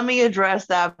 Yo, let me address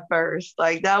that first.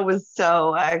 Like, that was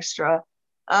so extra.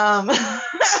 But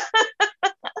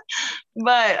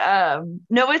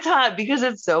no, it's hot because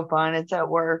it's so fun. It's at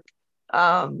work.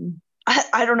 I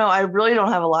don't know. I really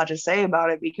don't have a lot to say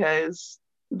about it because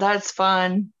that's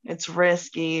fun. It's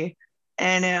risky.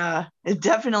 And it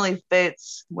definitely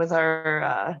fits with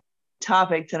our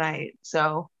topic tonight.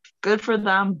 So good for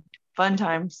them. Fun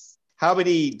times. How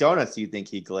many donuts do you think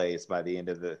he glazed by the end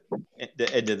of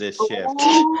this shift?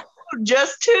 Oh,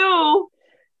 just two.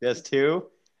 Just two?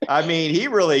 I mean,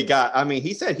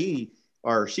 he said she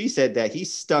said that he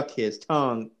stuck his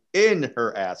tongue in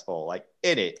her asshole, like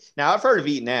in it. Now, I've heard of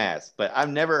eating ass, but I've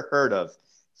never heard of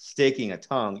sticking a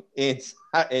tongue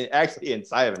actually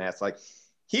inside of an ass. Like,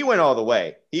 he went all the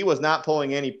way. He was not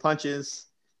pulling any punches.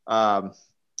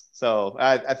 So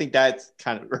I think that's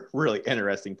kind of a really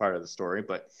interesting part of the story.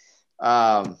 But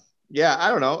yeah, I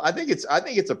don't know. I think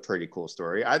it's a pretty cool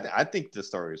story. I think the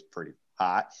story is pretty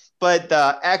hot. But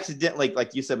accidentally,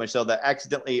 like you said, Michelle,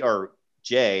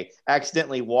 Jay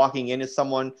accidentally walking into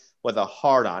someone with a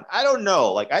hard on. I don't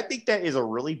know. Like, I think that is a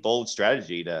really bold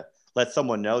strategy to let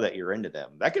someone know that you're into them.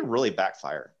 That could really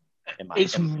backfire.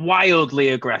 It's wildly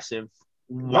aggressive.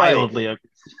 Wildly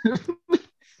aggressive.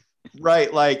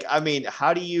 Right. Like, I mean, if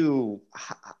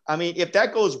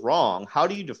that goes wrong, how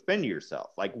do you defend yourself?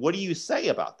 Like, what do you say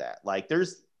about that? Like,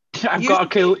 I've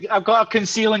got a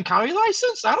conceal and carry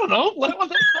license. I don't know. What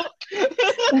the fuck?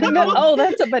 Oh,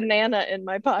 that's a banana in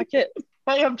my pocket.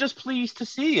 Hey, I'm just pleased to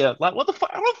see you. Like, what the fuck?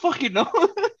 I don't fucking know.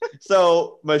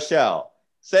 So, Michelle,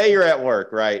 say you're at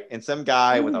work, right? And some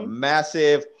guy with a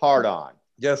massive hard-on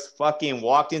just fucking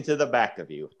walked into the back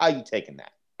of you. How you taking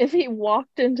that? If he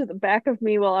walked into the back of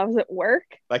me while I was at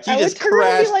work, like he just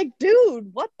crashed. Be like,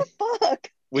 dude, what the fuck?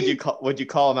 Would you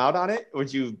call him out on it?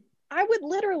 I would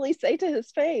literally say to his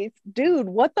face, dude,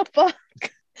 what the fuck?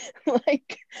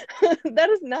 Like, that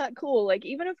is not cool. Like,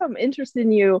 even if I'm interested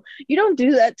in you, you don't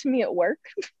do that to me at work.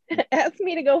 Ask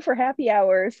me to go for happy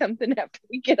hour or something after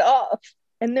we get off,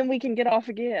 and then we can get off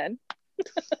again.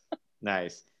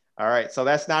 Nice. All right. So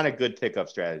that's not a good pickup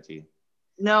strategy.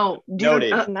 No,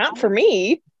 not for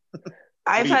me.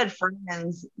 I've had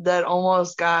friends that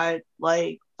almost got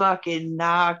like fucking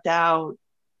knocked out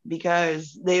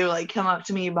because they like come up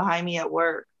to me behind me at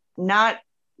work. Not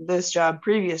this job,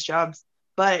 previous jobs,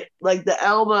 but like the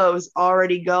elbow's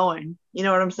already going. You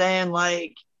know what I'm saying?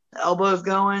 Like the elbow's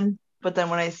going, but then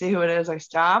when I see who it is, I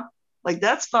stop. Like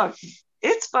that's fucked.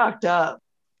 It's fucked up.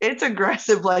 It's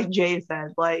aggressive, like Jay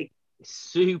said. Like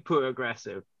super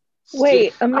aggressive.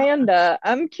 Wait, Amanda,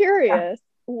 I'm curious.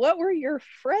 What were your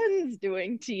friends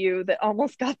doing to you that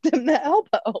almost got them the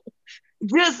elbow?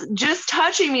 Just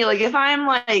touching me. Like if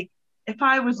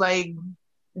I was like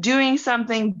doing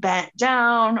something bent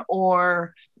down,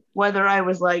 or whether I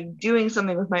was like doing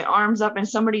something with my arms up and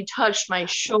somebody touched my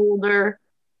shoulder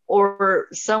or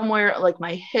somewhere like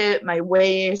my hip, my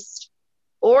waist,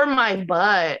 or my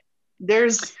butt,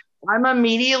 I'm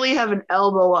immediately have an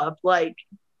elbow up, like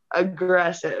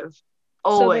aggressive.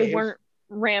 Always. So they weren't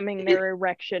ramming their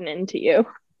erection into you.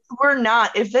 We're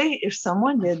not. If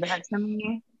someone did that to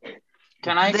me,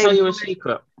 can I tell you a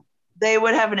secret? They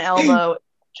would have an elbow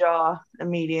jaw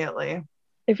immediately.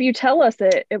 If you tell us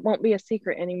it won't be a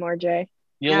secret anymore, Jay.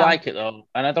 You like it though,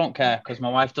 and I don't care because my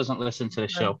wife doesn't listen to the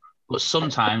show. But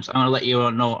sometimes I'm gonna let you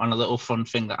know on a little fun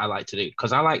thing that I like to do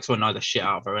because I like to annoy the shit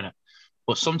out of her, innit?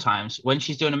 But sometimes when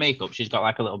she's doing her makeup, she's got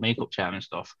like a little makeup chair and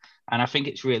stuff, and I think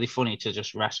it's really funny to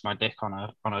just rest my dick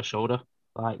on her shoulder,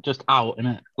 like just out,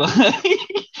 innit?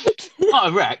 Not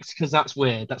erect because that's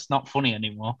weird. That's not funny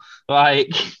anymore. Like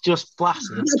just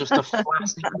flaccid, just a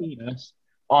flaccid penis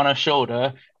on her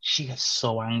shoulder. She gets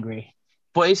so angry.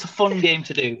 But it's a fun game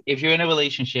to do. If you're in a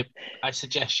relationship, I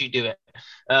suggest you do it.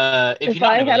 If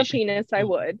I had a penis, I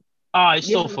would. Oh, it's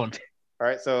so fun. All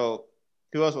right, so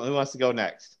who wants to go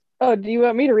next? Oh, do you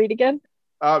want me to read again?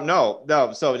 No.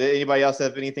 So did anybody else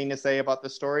have anything to say about the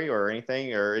story or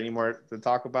anything or any more to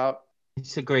talk about?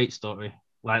 It's a great story.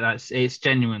 Like it's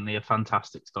genuinely a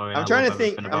fantastic story. I'm trying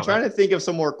to think of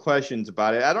some more questions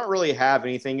about it. I don't really have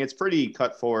anything. It's pretty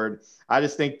cut forward. I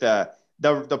just think the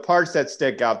parts that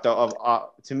stick out though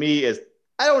to me is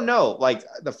I don't know, like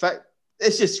the fact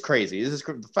it's just crazy. This is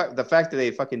the fact that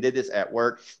they fucking did this at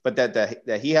work, but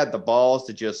that he had the balls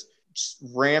to just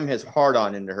ram his heart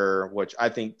on into her, which I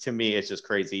think to me is just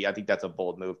crazy. I think that's a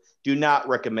bold move. Do not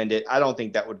recommend it. I don't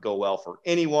think that would go well for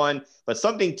anyone, but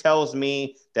something tells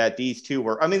me that these two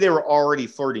they were already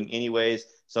flirting anyways.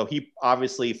 So he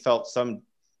obviously felt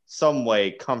some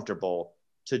way comfortable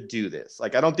to do this.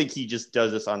 Like, I don't think he just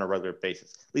does this on a regular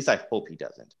basis. At least I hope he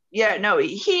doesn't. Yeah, no,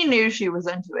 he knew she was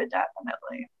into it,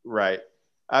 definitely. Right.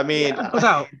 I mean,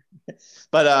 yeah.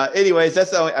 But anyways,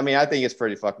 that's the only, I think it's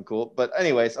pretty fucking cool. But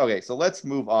anyways, okay, so let's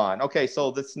move on. Okay,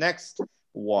 so this next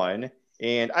one,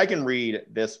 and I can read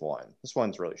this one. This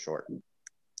one's really short.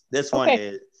 This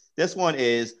one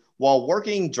is while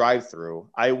working drive-through,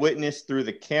 I witnessed through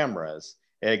the cameras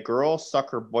a girl suck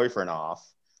her boyfriend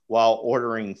off while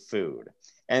ordering food.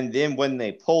 And then when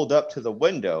they pulled up to the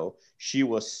window, she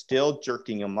was still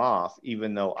jerking him off,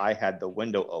 even though I had the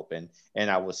window open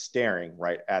and I was staring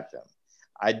right at them.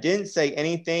 I didn't say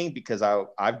anything because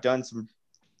I've done some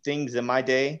things in my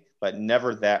day, but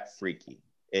never that freaky.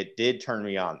 It did turn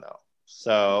me on, though.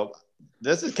 So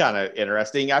this is kind of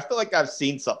interesting. I feel like I've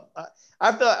seen something.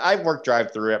 I've worked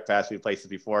drive-through at fast food places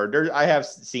before. I have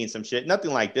seen some shit.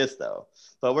 Nothing like this, though.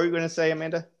 But what were you going to say,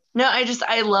 Amanda? No,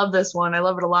 I love this one. I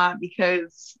love it a lot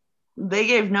because they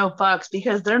gave no fucks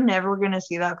because they're never going to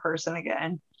see that person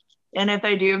again. And if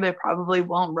they do, they probably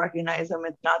won't recognize them.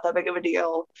 It's not that big of a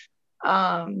deal.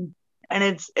 And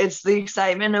it's the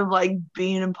excitement of like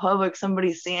being in public,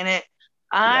 somebody seeing it.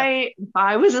 If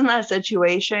I was in that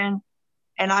situation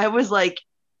and I was like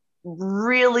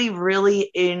really, really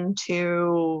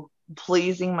into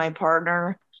pleasing my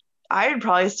partner, I'd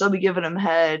probably still be giving him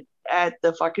head at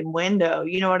the fucking window.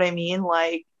 You know what I mean?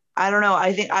 Like, I don't know.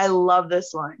 I think I love this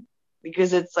one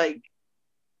because it's like,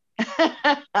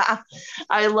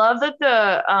 I love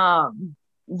that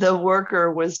the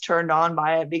worker was turned on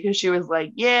by it because she was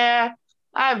like, yeah,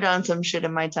 I've done some shit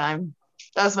in my time.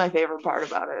 That's my favorite part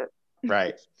about it.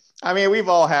 Right. I mean, we've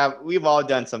all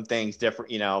done some things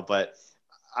different, but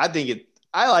I think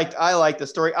I like the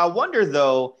story. I wonder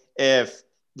though, if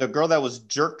the girl that was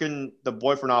jerking the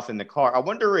boyfriend off in the car, I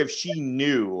wonder if she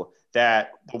knew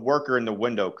that the worker in the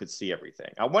window could see everything.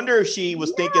 I wonder if she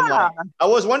was thinking I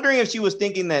was wondering if she was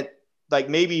thinking that like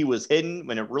maybe it was hidden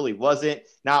when it really wasn't,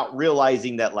 not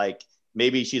realizing that like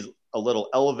maybe she's a little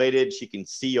elevated. She can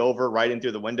see over right in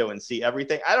through the window and see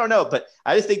everything. I don't know, but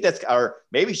I just think or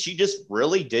maybe she just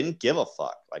really didn't give a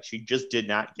fuck. Like she just did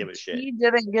not give a shit. She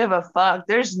didn't give a fuck.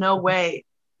 There's no way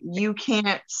you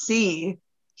can't see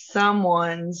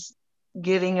someone's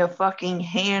getting a fucking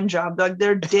hand job. Like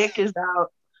their dick is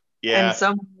out. Yeah. And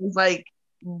someone's like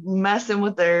messing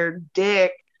with their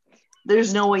dick,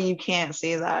 there's no way you can't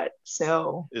see that.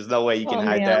 So There's no way you can Oh,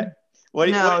 hide man. that. What?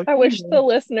 no, I wish the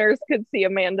listeners could see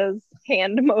Amanda's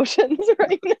hand motions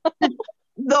right now.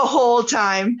 the whole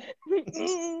time.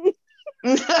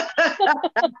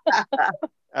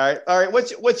 All right.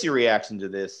 What's your reaction to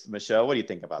this, Michelle? What do you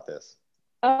think about this?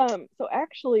 So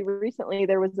actually recently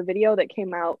there was a video that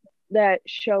came out that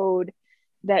showed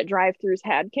that drive-throughs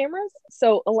had cameras.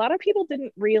 So a lot of people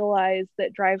didn't realize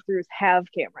that drive-throughs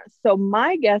have cameras. So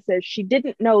my guess is she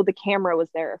didn't know the camera was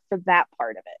there for that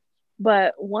part of it.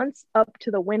 But once up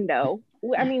to the window,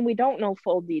 I mean, we don't know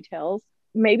full details.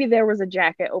 Maybe there was a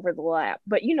jacket over the lap,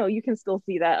 but you know, you can still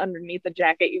see that underneath the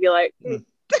jacket. You'd be like,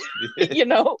 you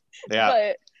know,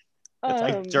 Yeah. But It's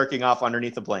like jerking off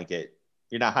underneath a blanket.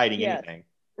 You're not hiding anything.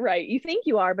 Right. You think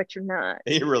you are, but you're not.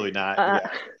 You're really not. Yeah.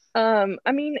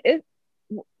 I mean,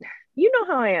 you know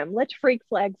how I am. Let your freak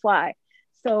flag fly.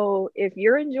 So if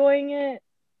you're enjoying it,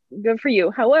 good for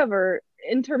you. However,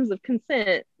 in terms of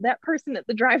consent, that person at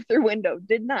the drive-through window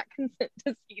did not consent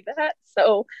to see that.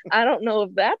 So I don't know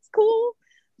if that's cool,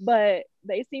 but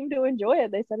they seem to enjoy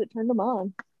it. They said it turned them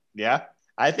on. Yeah.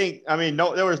 I mean,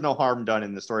 no, there was no harm done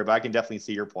in the story, but I can definitely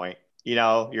see your point. You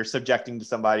know, you're subjecting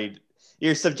something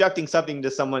to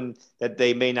someone that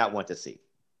they may not want to see.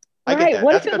 I get Right. that.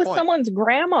 What That's if a it good was point. someone's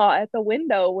grandma at the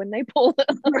window when they pulled up?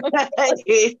 Because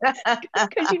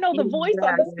you know the voice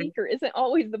on the speaker isn't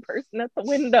always the person at the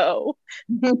window.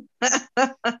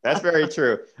 That's very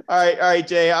true. All right,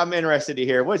 Jay. I'm interested to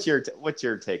hear what's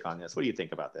your take on this. What do you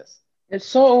think about this?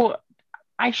 So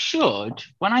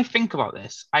when I think about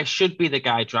this, I should be the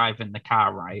guy driving the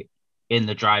car, right, in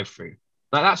the drive-through.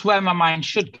 Like that's where my mind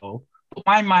should go, but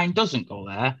my mind doesn't go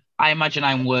there. I imagine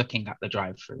I'm working at the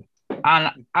drive-through.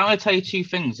 And I'm going to tell you two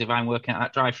things if I'm working at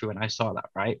that drive-through and I saw that,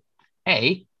 right?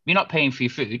 A, you're not paying for your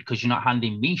food because you're not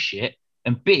handing me shit.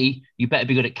 And B, you better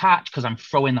be good at catch because I'm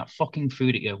throwing that fucking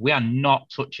food at you. We are not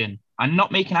touching. I'm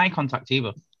not making eye contact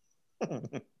either.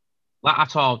 Like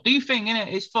at all. Do your thing,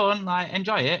 innit? It's fun. Like,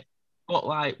 enjoy it. But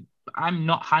like, I'm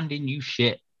not handing you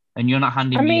shit and you're not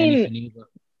handing me anything either.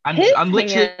 I'm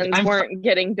literally weren't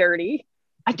getting dirty.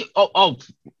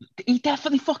 He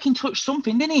definitely fucking touched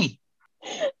something, didn't he?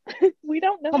 We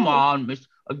don't know. Come on,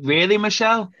 really,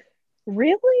 Michelle?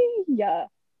 Really? Yeah.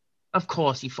 Of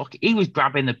course, he was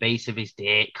grabbing the base of his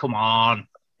dick. Come on.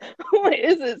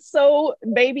 Is it so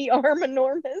baby arm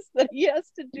enormous that he has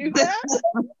to do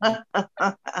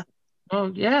that?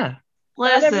 Oh yeah.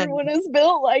 Not everyone is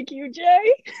built like you,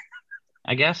 Jay.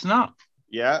 I guess not.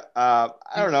 Yeah. I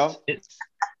don't know.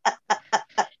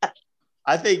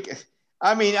 I get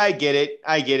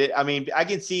it. I mean, I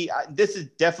can see this is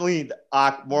definitely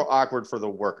more awkward for the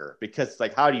worker because,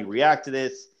 like, how do you react to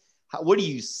this? What do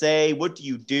you say? What do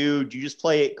you do? Do you just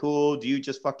play it cool? Do you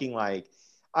just fucking like?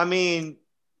 I mean,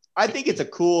 I think it's a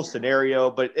cool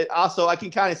scenario, but it also I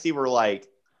can kind of see where like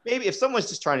maybe if someone's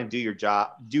just trying to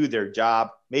do their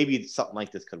job, maybe something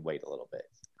like this could wait a little bit.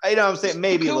 You know what I'm saying?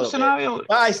 Maybe a little scenario. Bit.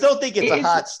 But I still think it's a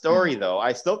hot story, though.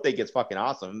 I still think it's fucking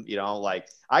awesome. You know, like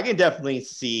I can definitely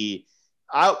see.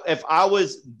 If I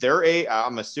was their age,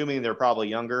 I'm assuming they're probably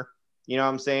younger. You know what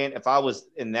I'm saying? If I was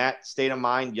in that state of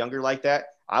mind, younger like that,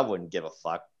 I wouldn't give a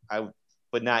fuck. I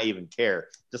would not even care.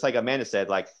 Just like Amanda said,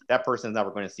 like that person's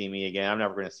never going to see me again. I'm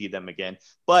never going to see them again.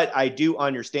 But I do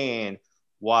understand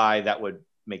why that would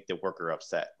make the worker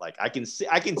upset. Like I can see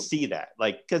that,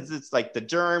 like, because it's like the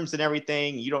germs and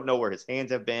everything. You don't know where his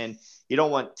hands have been. You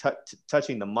don't want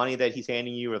touching the money that he's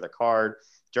handing you or the card.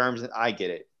 Germs. I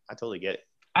get it. I totally get it.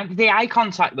 And the eye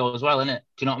contact though as well, innit?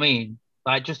 Do you know what I mean?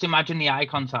 Like just imagine the eye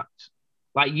contact.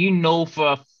 Like you know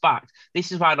for a fact,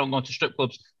 this is why I don't go to strip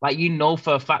clubs. Like you know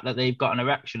for a fact that they've got an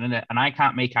erection, innit? And I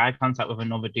can't make eye contact with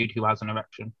another dude who has an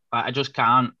erection. Like I just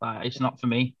can't. Like it's not for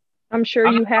me. I'm sure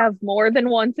you have more than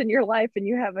once in your life and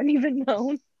you haven't even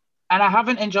known. And I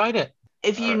haven't enjoyed it.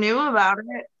 If you knew about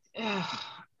it.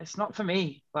 It's not for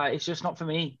me. Like it's just not for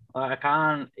me. Like I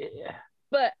can't. Yeah.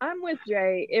 But I'm with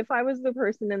Jay. If I was the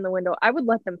person in the window, I would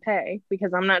let them pay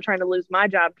because I'm not trying to lose my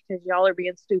job because y'all are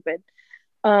being stupid.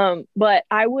 But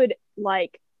I would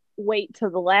like wait till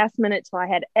the last minute till I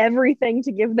had everything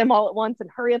to give them all at once and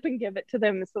hurry up and give it to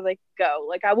them so they could go.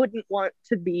 Like I wouldn't want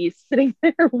to be sitting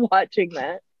there watching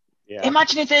that. Yeah.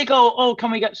 Imagine if they go, "Oh,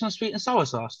 can we get some sweet and sour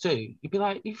sauce too?" You'd be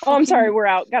like, "Oh, I'm sorry, we're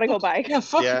out. Gotta go buy." Yeah,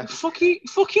 fuck you, you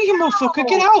motherfucker,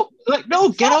 get out! Like, no,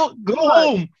 get out, go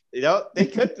home. You know, they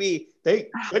could be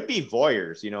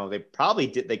voyeurs. You know, they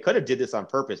could have did this on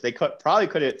purpose. They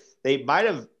might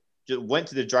have just went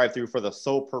to the drive-through for the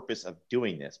sole purpose of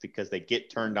doing this because they get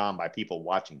turned on by people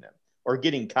watching them or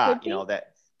getting caught. You know,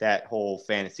 that whole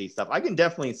fantasy stuff. I can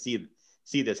definitely see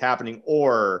see this happening,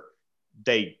 or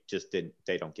they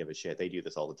don't give a shit. They do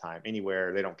this all the time,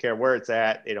 anywhere. They don't care where it's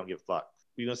at. They don't give a fuck.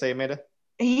 You gonna say, Amanda?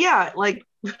 Yeah, like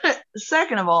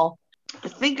second of all,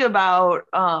 think about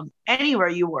anywhere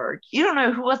you work. You don't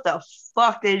know what the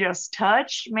fuck they just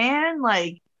touched, man.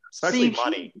 Like, Especially so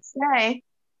money.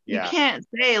 You can't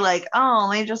say like,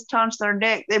 oh, they just touched their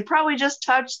dick. They probably just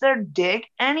touched their dick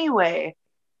anyway.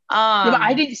 Yeah, but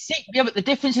I didn't see. Yeah, but the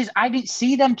difference is I didn't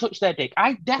see them touch their dick.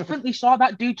 I definitely saw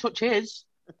that dude touch his.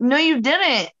 No, you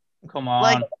didn't. Come on.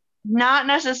 Like, not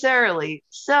necessarily.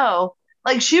 So,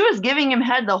 like, she was giving him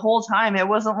head the whole time. It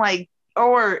wasn't like,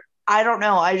 or I don't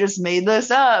know, I just made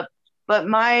this up. But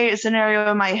my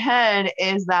scenario in my head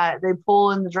is that they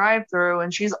pull in the drive-thru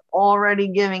and she's already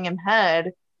giving him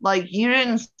head. Like, you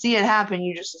didn't see it happen,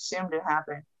 you just assumed it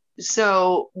happened.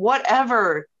 So,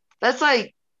 whatever. That's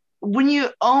like, when you,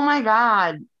 oh my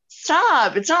God,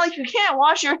 stop. It's not like you can't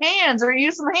wash your hands or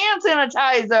use some hand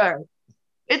sanitizer.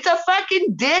 It's a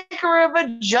fucking dick or a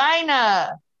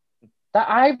vagina. That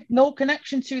I have no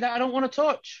connection to, that I don't want to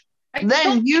touch.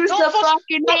 Then use the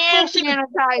fucking hand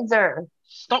sanitizer.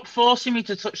 Stop forcing me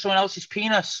to touch someone else's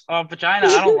penis or vagina.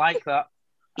 I don't like that.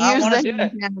 Use the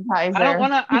hand sanitizer. I don't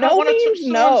want to. I don't want to touch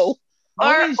someone's.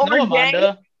 Or no,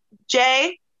 Amanda.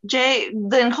 Jay,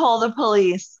 then call the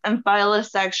police and file a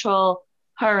sexual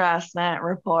harassment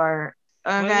report.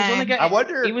 Okay. I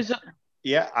wonder.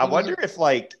 I wonder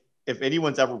if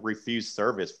anyone's ever refused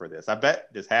service for this. I bet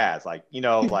this has. Like,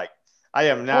 like I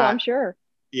am not. Oh, I'm sure.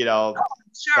 Sure,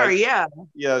 like, yeah.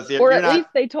 Or at least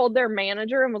they told their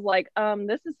manager and was like,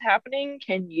 this is happening.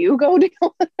 Can you go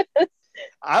deal with this?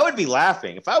 I would be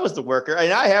laughing if I was the worker.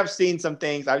 And I have seen some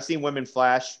things. I've seen women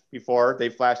flash before. They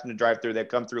flashed in the drive-thru. They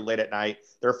come through late at night.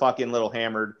 They're fucking little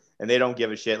hammered and they don't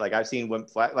give a shit. Like, I've seen women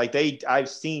flash. Like, I've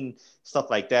seen stuff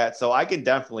like that. So I can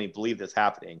definitely believe this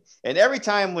happening. And every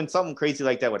time when something crazy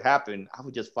like that would happen, I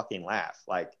would just fucking laugh.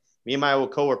 Like, me and my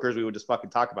old coworkers, we would just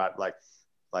fucking talk about it,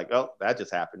 like, oh, that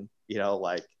just happened,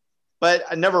 but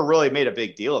I never really made a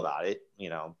big deal about it,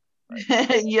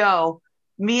 Yo,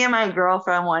 me and my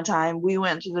girlfriend one time, we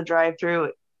went to the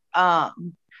drive-thru, down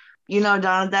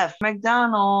at that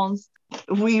McDonald's.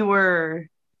 We were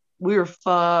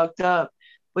fucked up.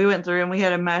 We went through and we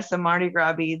had a mess of Mardi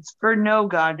Gras beads for no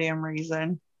goddamn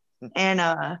reason.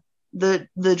 And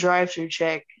the drive-thru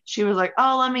chick, she was like,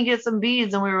 oh, let me get some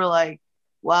beads. And we were like,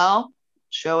 well,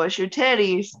 show us your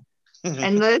titties.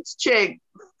 And this chick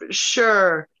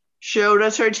showed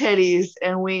us her titties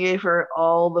and we gave her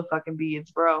all the fucking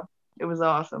beads, bro. It was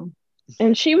awesome.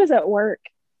 And she was at work.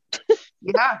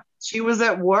 Yeah, she was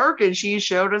at work and she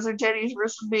showed us her titties for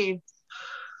some beads.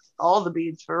 All the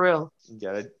beads, for real. You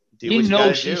gotta do what you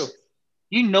gotta do.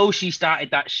 You know she started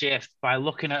that shift by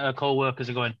looking at her co-workers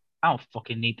and going, I don't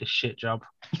fucking need this shit job.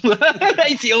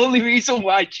 That's the only reason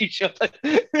why she showed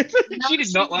she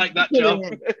did not like that job.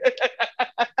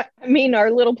 I mean, are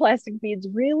little plastic beads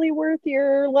really worth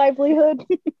your livelihood?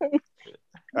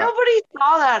 Nobody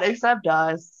saw that except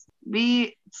us.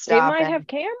 They might have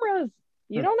cameras.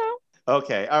 You don't know.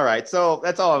 Okay, all right. So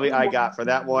that's all I got for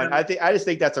that one. I just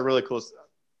think that's a really cool.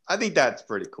 I think that's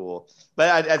pretty cool.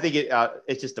 But I think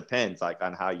it just depends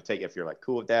on how you take it, if you're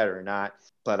cool with that or not.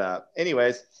 But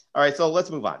anyways, all right. So let's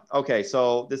move on. Okay,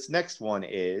 so this next one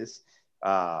is.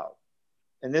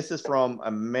 And this is from a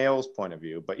male's point of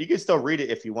view, but you can still read it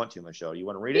if you want to, Michelle. You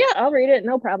want to read it? Yeah, I'll read it.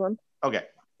 No problem. Okay.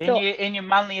 In your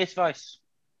manliest voice.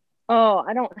 Oh,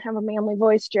 I don't have a manly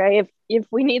voice, Jay. If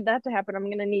we need that to happen, I'm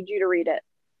going to need you to read it.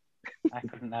 I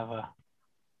could never.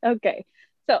 Okay.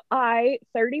 So I,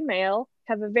 30 male,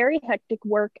 have a very hectic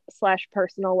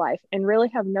work/personal life and really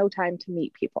have no time to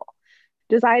meet people.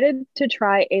 Decided to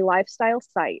try a lifestyle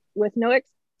site with no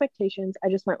expectations. I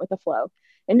just went with the flow.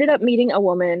 Ended up meeting a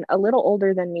woman a little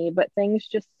older than me, but things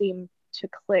just seemed to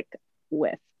click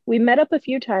with. We met up a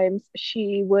few times.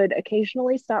 She would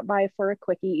occasionally stop by for a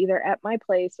quickie, either at my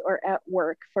place or at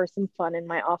work for some fun in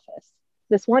my office.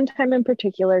 This one time in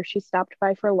particular, she stopped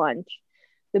by for lunch.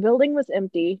 The building was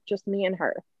empty, just me and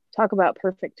her. Talk about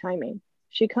perfect timing.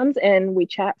 She comes in, we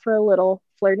chat for a little,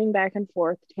 flirting back and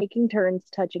forth, taking turns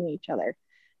touching each other.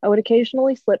 I would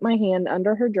occasionally slip my hand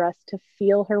under her dress to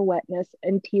feel her wetness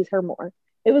and tease her more.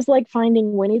 It was like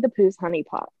finding Winnie the Pooh's honey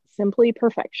pot, simply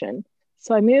perfection.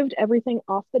 So I moved everything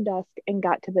off the desk and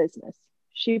got to business.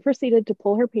 She proceeded to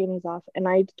pull her panties off, and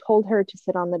I told her to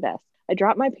sit on the desk. I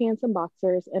dropped my pants and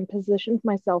boxers and positioned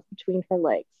myself between her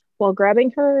legs. While grabbing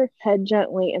her head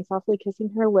gently and softly kissing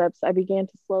her lips, I began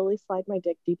to slowly slide my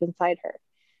dick deep inside her.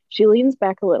 She leans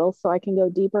back a little so I can go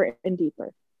deeper and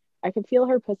deeper. I could feel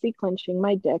her pussy clenching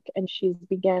my dick, and she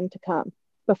began to come.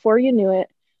 Before you knew it,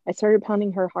 I started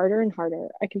pounding her harder and harder.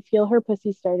 I could feel her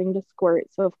pussy starting to squirt,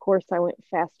 so of course I went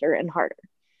faster and harder.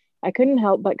 I couldn't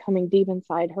help but coming deep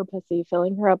inside her pussy,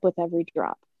 filling her up with every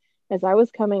drop. As I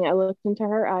was coming, I looked into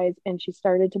her eyes and she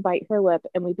started to bite her lip,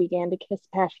 and we began to kiss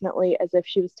passionately as if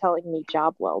she was telling me,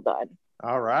 "Job well done."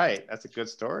 All right. That's a good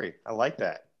story. I like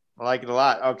that. I like it a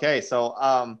lot. Okay. So,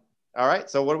 all right.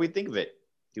 So what do we think of it?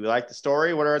 Do we like the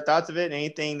story? What are our thoughts of it?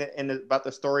 Anything about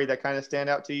the story that kind of stand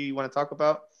out to you, you want to talk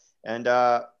about? And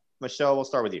Michelle, we'll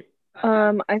start with you.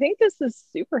 I think this is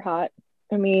super hot.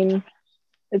 I mean,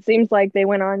 it seems like they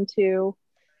went on to,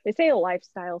 they say a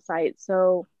lifestyle site.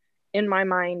 So in my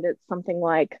mind, it's something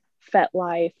like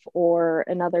FetLife or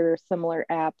another similar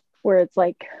app where it's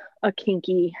like a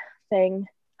kinky thing.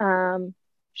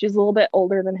 She's a little bit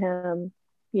older than him.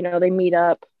 You know, they meet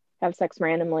up, have sex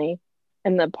randomly.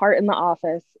 And the part in the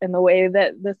office and the way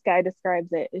that this guy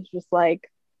describes it is just like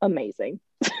amazing.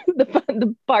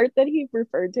 The part that he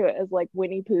referred to it as like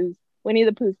Winnie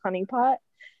the Pooh's honeypot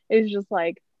is just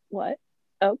like, what?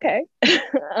 Okay.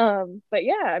 But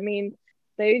yeah, I mean,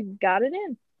 they got it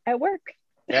in at work.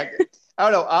 Yeah, I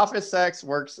don't know. Office sex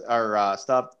works or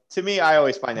stuff. To me, I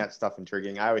always find that stuff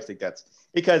intriguing. I always think that's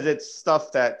because it's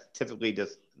stuff that typically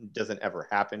just doesn't ever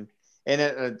happen. And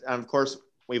of course,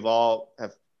 we've all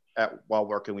have while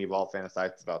working, we've all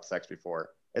fantasized about sex before.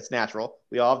 It's natural.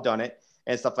 We all have done it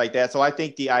and stuff like that. So I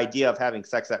think the idea of having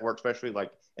sex at work, especially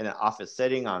like in an office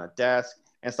setting on a desk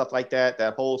and stuff like that,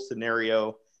 that whole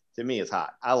scenario to me is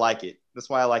hot. I like it. That's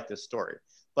why I like this story.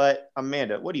 But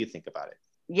Amanda, what do you think about it?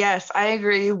 Yes, I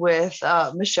agree with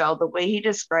Michelle. The way he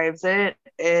describes it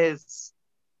is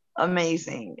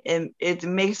amazing. It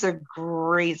makes a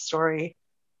great story.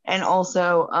 And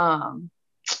also,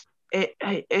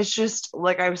 it's just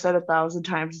like I've said 1,000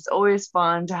 times, it's always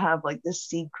fun to have like the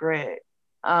secret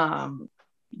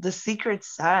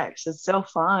sex. It's so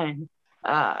fun.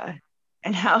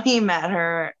 And how he met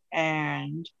her,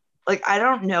 and like I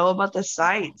don't know about the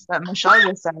sites that Michelle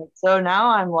just said. So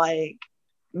now I'm like,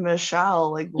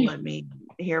 Michelle, like let me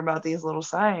hear about these little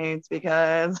sites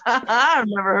because I've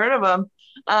never heard of them.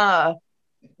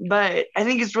 But I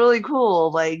think it's really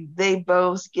cool. Like they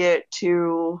both get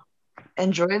to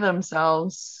enjoy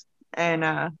themselves,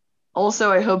 and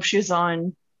also I hope she's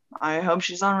on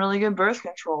really good birth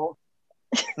control.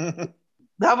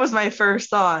 That was my first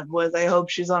thought, was I hope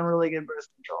she's on really good birth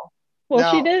control.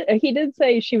 Well, he did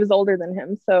say she was older than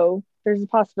him, so there's a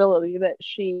possibility that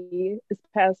she is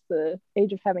past the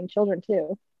age of having children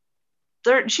too.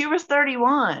 She was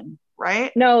 31,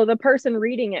 right? No, the person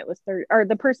reading it was 30, or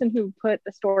the person who put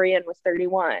the story in was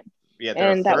 31. Yeah,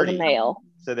 and that was a male.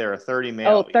 So there are 30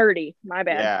 male. Oh, 30. My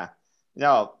bad. Yeah.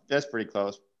 No, that's pretty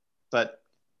close. But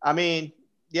I mean,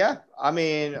 yeah, I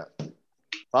mean,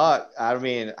 fuck. I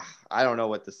mean, I don't know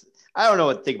what to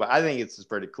think about. I think it's just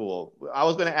pretty cool. I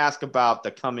was going to ask about the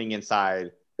coming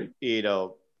inside, I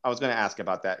was going to ask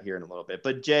about that here in a little bit.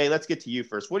 But Jay, let's get to you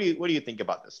first. What do you think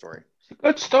about this story? It's a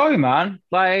good story, man.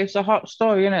 Like it's a hot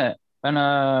story, isn't it?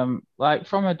 And like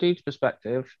from a dude's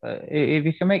perspective, if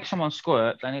you can make someone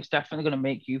squirt, then it's definitely going to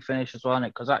make you finish as well, innit?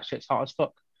 Because actually, it's hot as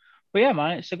fuck. But yeah,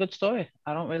 man, it's a good story.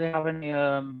 I don't really have any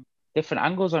different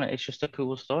angles on it. It's just a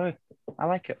cool story. I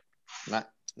like it.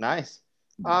 Nice.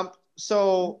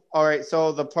 So all right.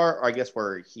 So the part, I guess,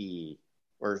 where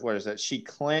what is it? She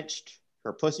clenched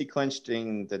her pussy,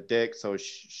 clenching the dick, so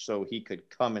he could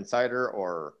come inside her,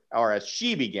 or as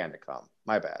she began to come.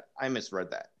 My bad. I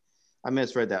misread that.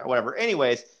 Whatever.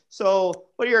 Anyways, so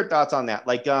what are your thoughts on that?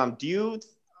 Like, do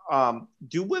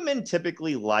women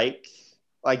typically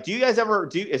do you guys ever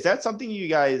is that something you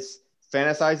guys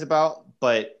fantasize about?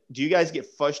 But do you guys get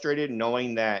frustrated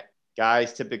knowing that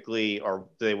guys typically, or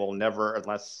they will never,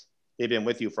 unless they've been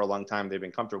with you for a long time, they've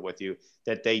been comfortable with you,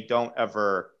 that they don't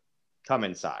ever come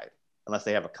inside unless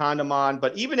they have a condom on?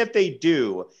 But even if they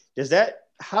do,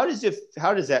 how does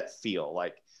that feel?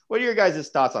 Like, what are your guys'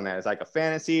 thoughts on that? Is it like a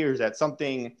fantasy, or is that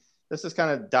something? Let's just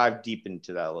kind of dive deep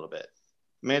into that a little bit.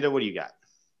 Amanda, what do you got?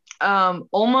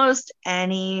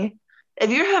 If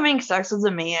you're having sex with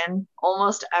a man,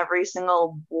 almost every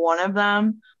single one of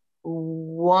them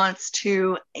wants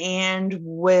to and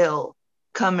will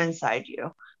come inside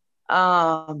you.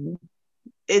 I've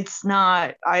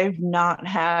not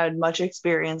had much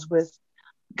experience with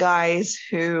guys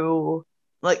who,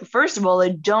 like, first of all,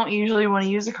 they don't usually want to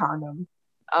use a condom.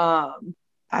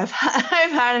 I've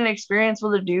had an experience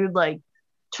with a dude like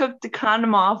took the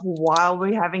condom off while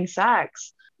we're having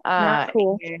sex. Not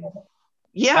cool.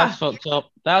 Yeah,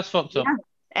 That's fucked up.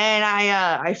 And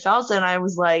I felt it, and I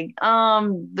was like,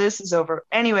 this is over.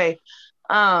 Anyway,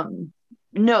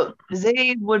 No,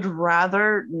 they would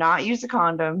rather not use a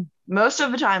condom. Most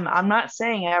of the time, I'm not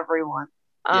saying everyone.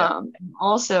 Yeah.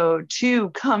 Also to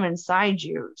come inside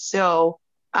you. So,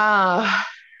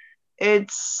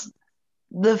 it's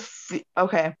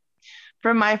okay.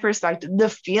 From my perspective, the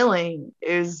feeling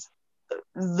is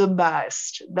the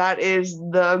best. That is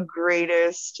the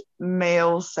greatest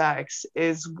male sex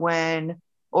is when,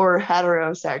 or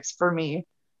hetero sex for me,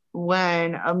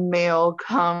 when a male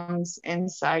comes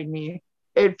inside me.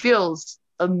 It feels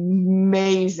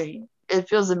amazing. It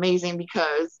feels amazing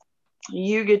because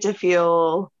you get to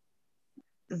feel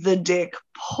the dick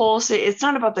pulsate. It's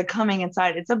not about the coming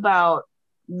inside, it's about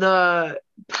the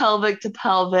pelvic to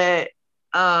pelvic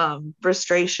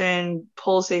frustration,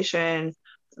 pulsation,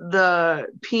 the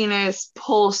penis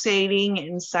pulsating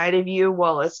inside of you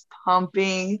while it's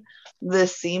pumping the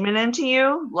semen into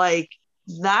you. Like,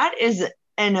 that is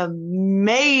an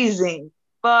amazing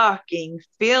fucking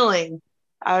feeling.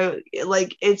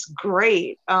 It's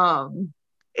great.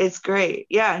 It's great.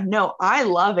 Yeah, no, I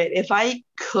love it. If I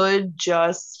could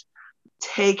just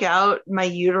take out my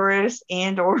uterus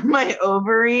and or my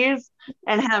ovaries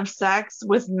and have sex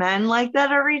with men like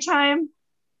that every time,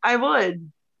 I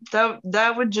would.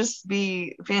 That would just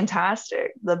be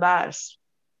fantastic. The best.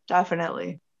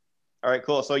 Definitely. All right,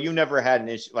 cool. So you never had an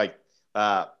issue like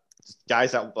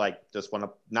guys that like just want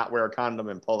to not wear a condom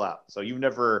and pull out. So you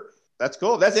never. That's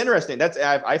cool. That's interesting.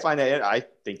 I find that I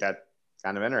think that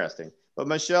kind of interesting. But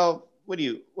Michelle, what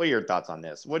are your thoughts on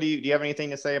this? Do you have anything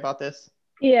to say about this?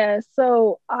 Yeah,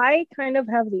 so I kind of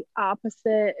have the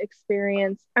opposite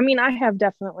experience. I mean, I have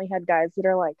definitely had guys that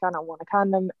are like, I don't want a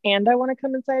condom and I want to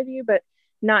come inside you, but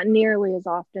not nearly as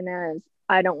often as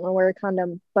I don't want to wear a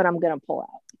condom, but I'm gonna pull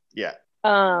out. Yeah.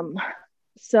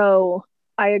 So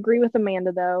I agree with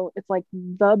Amanda though. It's like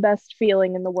the best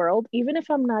feeling in the world, even if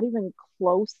I'm not even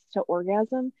close to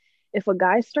orgasm. If a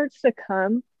guy starts to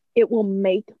come, it will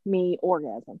make me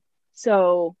orgasm.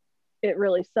 So it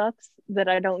really sucks that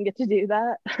I don't get to do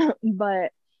that.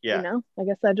 But Yeah. I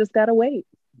guess I just gotta wait.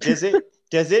 Does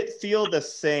it feel the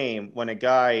same when a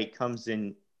guy comes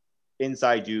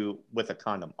inside you with a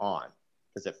condom on?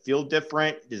 Does it feel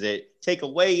different? Does it take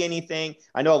away anything?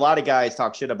 I know a lot of guys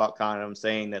talk shit about condoms,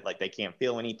 saying that like they can't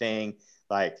feel anything,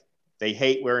 like they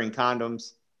hate wearing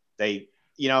condoms.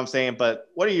 You know what I'm saying? But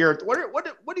what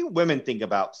do women think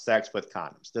about sex with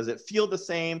condoms? Does it feel the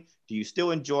same? Do you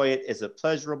still enjoy it? Is it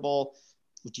pleasurable?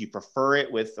 Would you prefer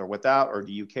it with or without, or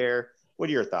do you care? What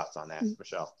are your thoughts on that,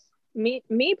 Michelle?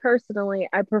 Me personally,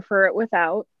 I prefer it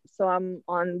without. So I'm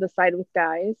on the side with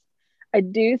guys. I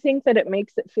do think that it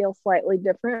makes it feel slightly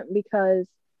different because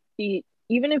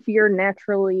even if you're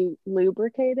naturally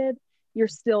lubricated, you're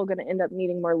still going to end up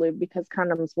needing more lube because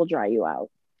condoms will dry you out.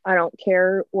 I don't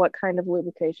care what kind of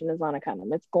lubrication is on a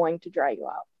condom, it's going to dry you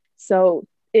out. So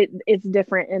it's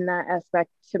different in that aspect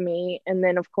to me. And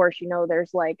then, of course,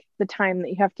 there's like the time that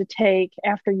you have to take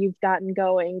after you've gotten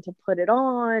going to put it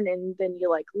on, and then you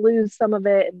like lose some of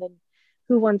it. And then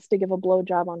who wants to give a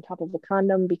blowjob on top of a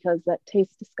condom because that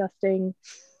tastes disgusting?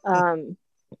 I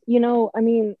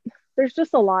mean, there's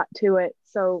just a lot to it.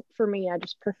 So for me, I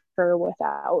just prefer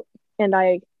without. And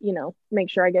I, make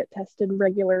sure I get tested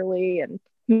regularly and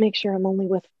make sure I'm only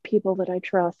with people that I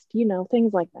trust,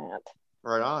 things like that.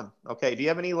 Right on. Okay. Do you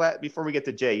have any before we get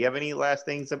to Jay? You have any last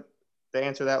things to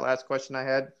answer that last question I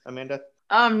had, Amanda?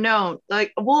 No, a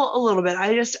little bit.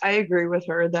 I agree with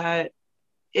her that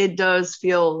it does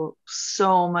feel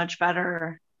so much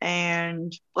better,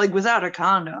 and like without a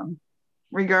condom,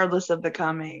 regardless of the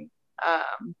coming.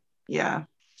 Yeah.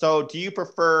 So you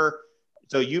prefer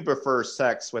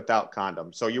sex without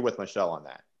condoms? So you're with Michelle on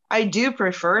that? I do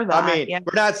prefer that. I mean, yeah.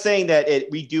 We're not saying that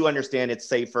we do understand it's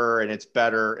safer and it's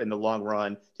better in the long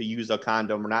run to use a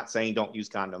condom. We're not saying don't use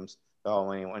condoms.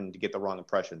 Oh, anyone to get the wrong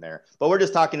impression there. But we're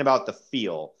just talking about the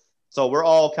feel. So we're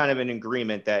all kind of in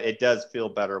agreement that it does feel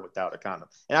better without a condom.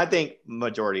 And I think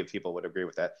majority of people would agree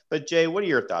with that. But Jay, what are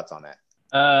your thoughts on that?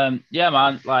 Yeah,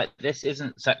 man, like this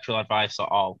isn't sexual advice at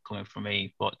all coming from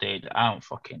me, but dude, I don't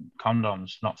fucking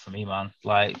condoms, not for me, man.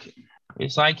 Like,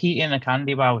 it's like eating a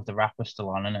candy bar with the wrapper still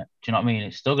on, innit? Do you know what I mean?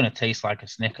 It's still gonna taste like a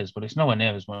Snickers, but it's nowhere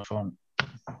near as much fun.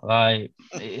 Like,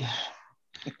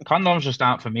 condoms just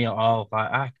aren't for me at all.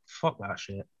 Like, fuck that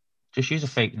shit. Just use a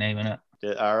fake name, innit?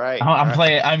 All right.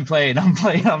 I'm playing.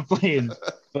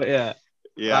 But yeah.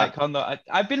 Yeah. Like, condom.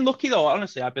 I've been lucky though.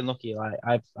 Honestly, I've been lucky.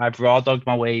 Like, I've raw dogged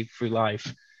my way through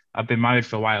life. I've been married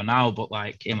for a while now, but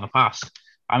like in my past,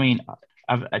 I mean,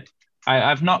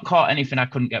 I've not caught anything I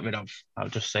couldn't get rid of. I'll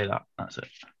just say that. That's it.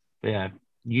 But yeah,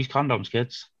 use condoms,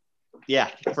 kids. Yeah,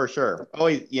 for sure.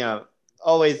 You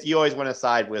always want to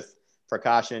side with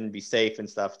precaution, be safe and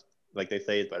stuff. like they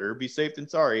say, it's better to be safe than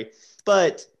sorry.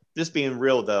 But just being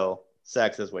real though,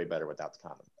 sex is way better without the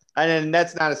condom. And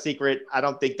that's not a secret. I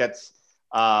don't think that's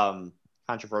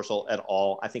controversial at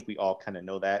all. I think we all kind of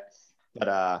know that.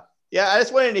 But yeah, I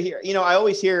just wanted to hear, I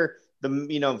always hear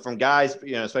from guys,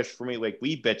 especially for me, like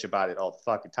we bitch about it all the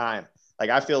fucking time. Like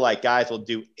I feel like guys will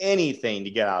do anything to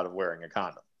get out of wearing a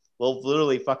condom. We'll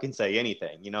literally fucking say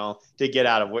anything, to get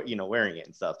out of wearing it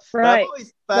and stuff. Right.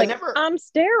 But like, I'm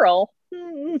sterile.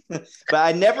 But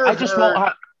I never.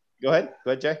 Go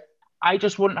ahead, Jay. I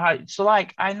just wouldn't have. So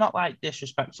like, I'm not like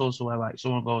disrespectful to where like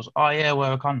someone goes, "Oh yeah,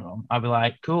 wear a condom." I'd be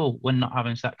like, "Cool, we're not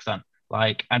having sex then."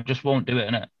 Like, I just won't do it,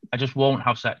 innit? I just won't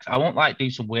have sex. I won't like do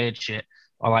some weird shit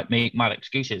or like make mad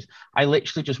excuses. I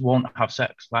literally just won't have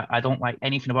sex. Like, I don't like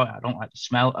anything about it. I don't like the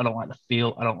smell. I don't like the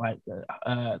feel. I don't like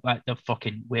the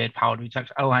fucking weird powdery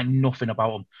texture. I don't like nothing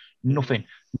about them. Nothing.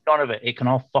 None of it. It can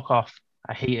all fuck off.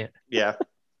 I hate it. Yeah.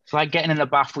 It's like getting in the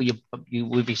bath with you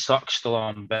with your socks still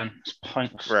on, Ben. It's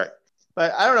pointless. Right.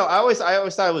 But I don't know. I always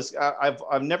thought it was.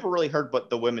 I've never really heard but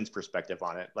the women's perspective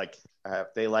on it, like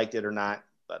if they liked it or not.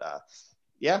 But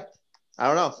yeah, I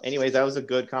don't know. Anyways, that was a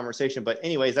good conversation. But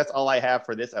anyways, that's all I have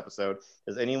for this episode.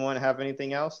 Does anyone have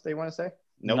anything else they want to say?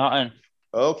 Nope. Nothing.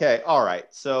 Okay. All right.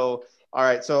 So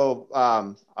I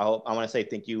want to say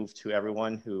thank you to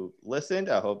everyone who listened.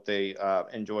 I hope they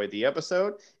enjoyed the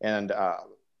episode. And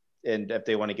if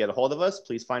they want to get a hold of us,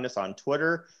 please find us on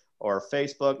Twitter or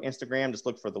Facebook, Instagram. Just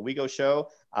look for The WeGo Show.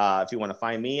 If you want to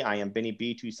find me, I am Benny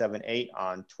B278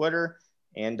 on Twitter.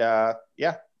 And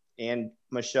yeah. And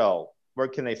Michelle, where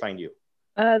can they find you?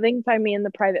 They can find me in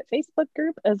the private Facebook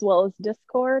group as well as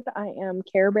Discord. I am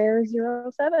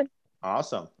CareBear07.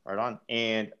 Awesome. Right on.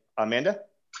 And Amanda?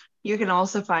 You can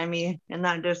also find me in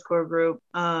that Discord group.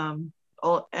 And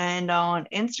on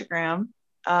Instagram,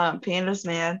 Pandas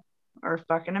Mad or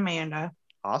fucking Amanda.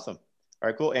 Awesome. All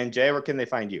right, cool. And Jay, where can they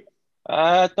find you?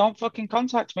 Don't fucking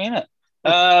contact me,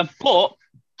 innit? But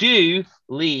do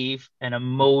leave an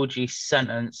emoji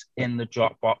sentence in the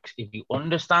Dropbox. If you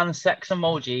understand sex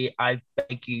emoji, I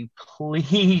beg you,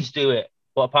 please do it.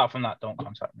 But apart from that, don't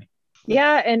contact me.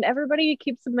 Yeah, and everybody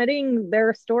keep submitting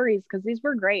their stories because these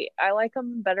were great. I like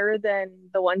them better than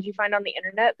the ones you find on the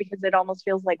internet because it almost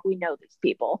feels like we know these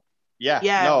people. Yeah.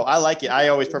 No, I like it. I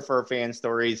always prefer fan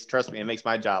stories. Trust me, it makes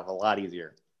my job a lot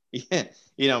easier.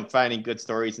 Finding good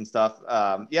stories and stuff.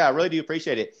 Yeah, I really do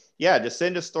appreciate it. Yeah, just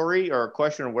send a story or a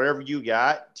question or whatever you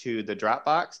got to the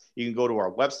Dropbox. You can go to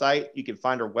our website. You can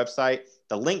find our website.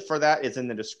 The link for that is in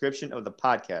the description of the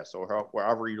podcast. So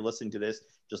wherever you're listening to this,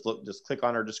 just click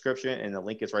on our description and the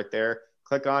link is right there.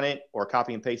 Click on it or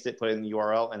copy and paste it, put it in the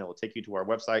URL, and it will take you to our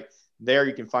website. There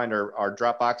you can find our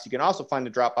Dropbox. You can also find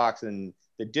the Dropbox in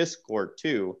the Discord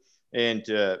too. And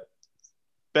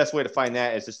best way to find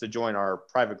that is just to join our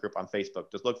private group on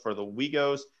Facebook. Just look for the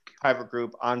WeGos private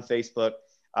group on Facebook.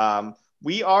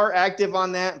 We are active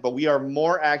on that, but we are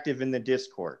more active in the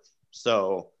Discord.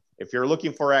 So if you're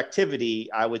looking for activity,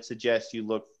 I would suggest you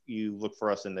look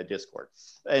for us in the Discord.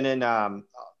 And then I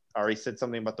already said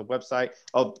something about the website.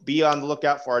 Oh, be on the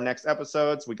lookout for our next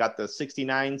episodes. We got the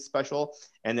 69 special,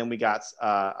 and then we got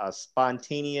a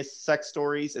spontaneous sex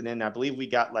stories, and then I believe we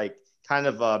got like kind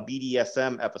of a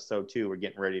BDSM episode too. We're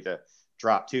getting ready to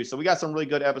drop too. So we got some really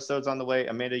good episodes on the way.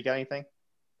 Amanda, you got anything?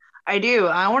 I do.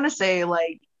 I want to say,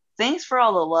 thanks for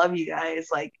all the love, you guys.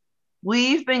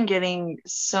 We've been getting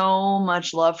so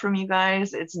much love from you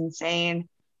guys. It's insane.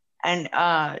 And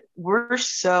we're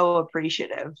so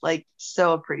appreciative.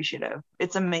 So appreciative.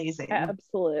 It's amazing.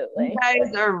 Absolutely. You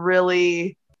guys are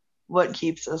really what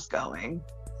keeps us going.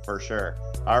 For sure.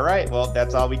 All right. Well,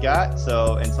 that's all we got.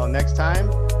 So until next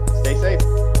time, stay safe.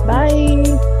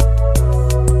 Bye.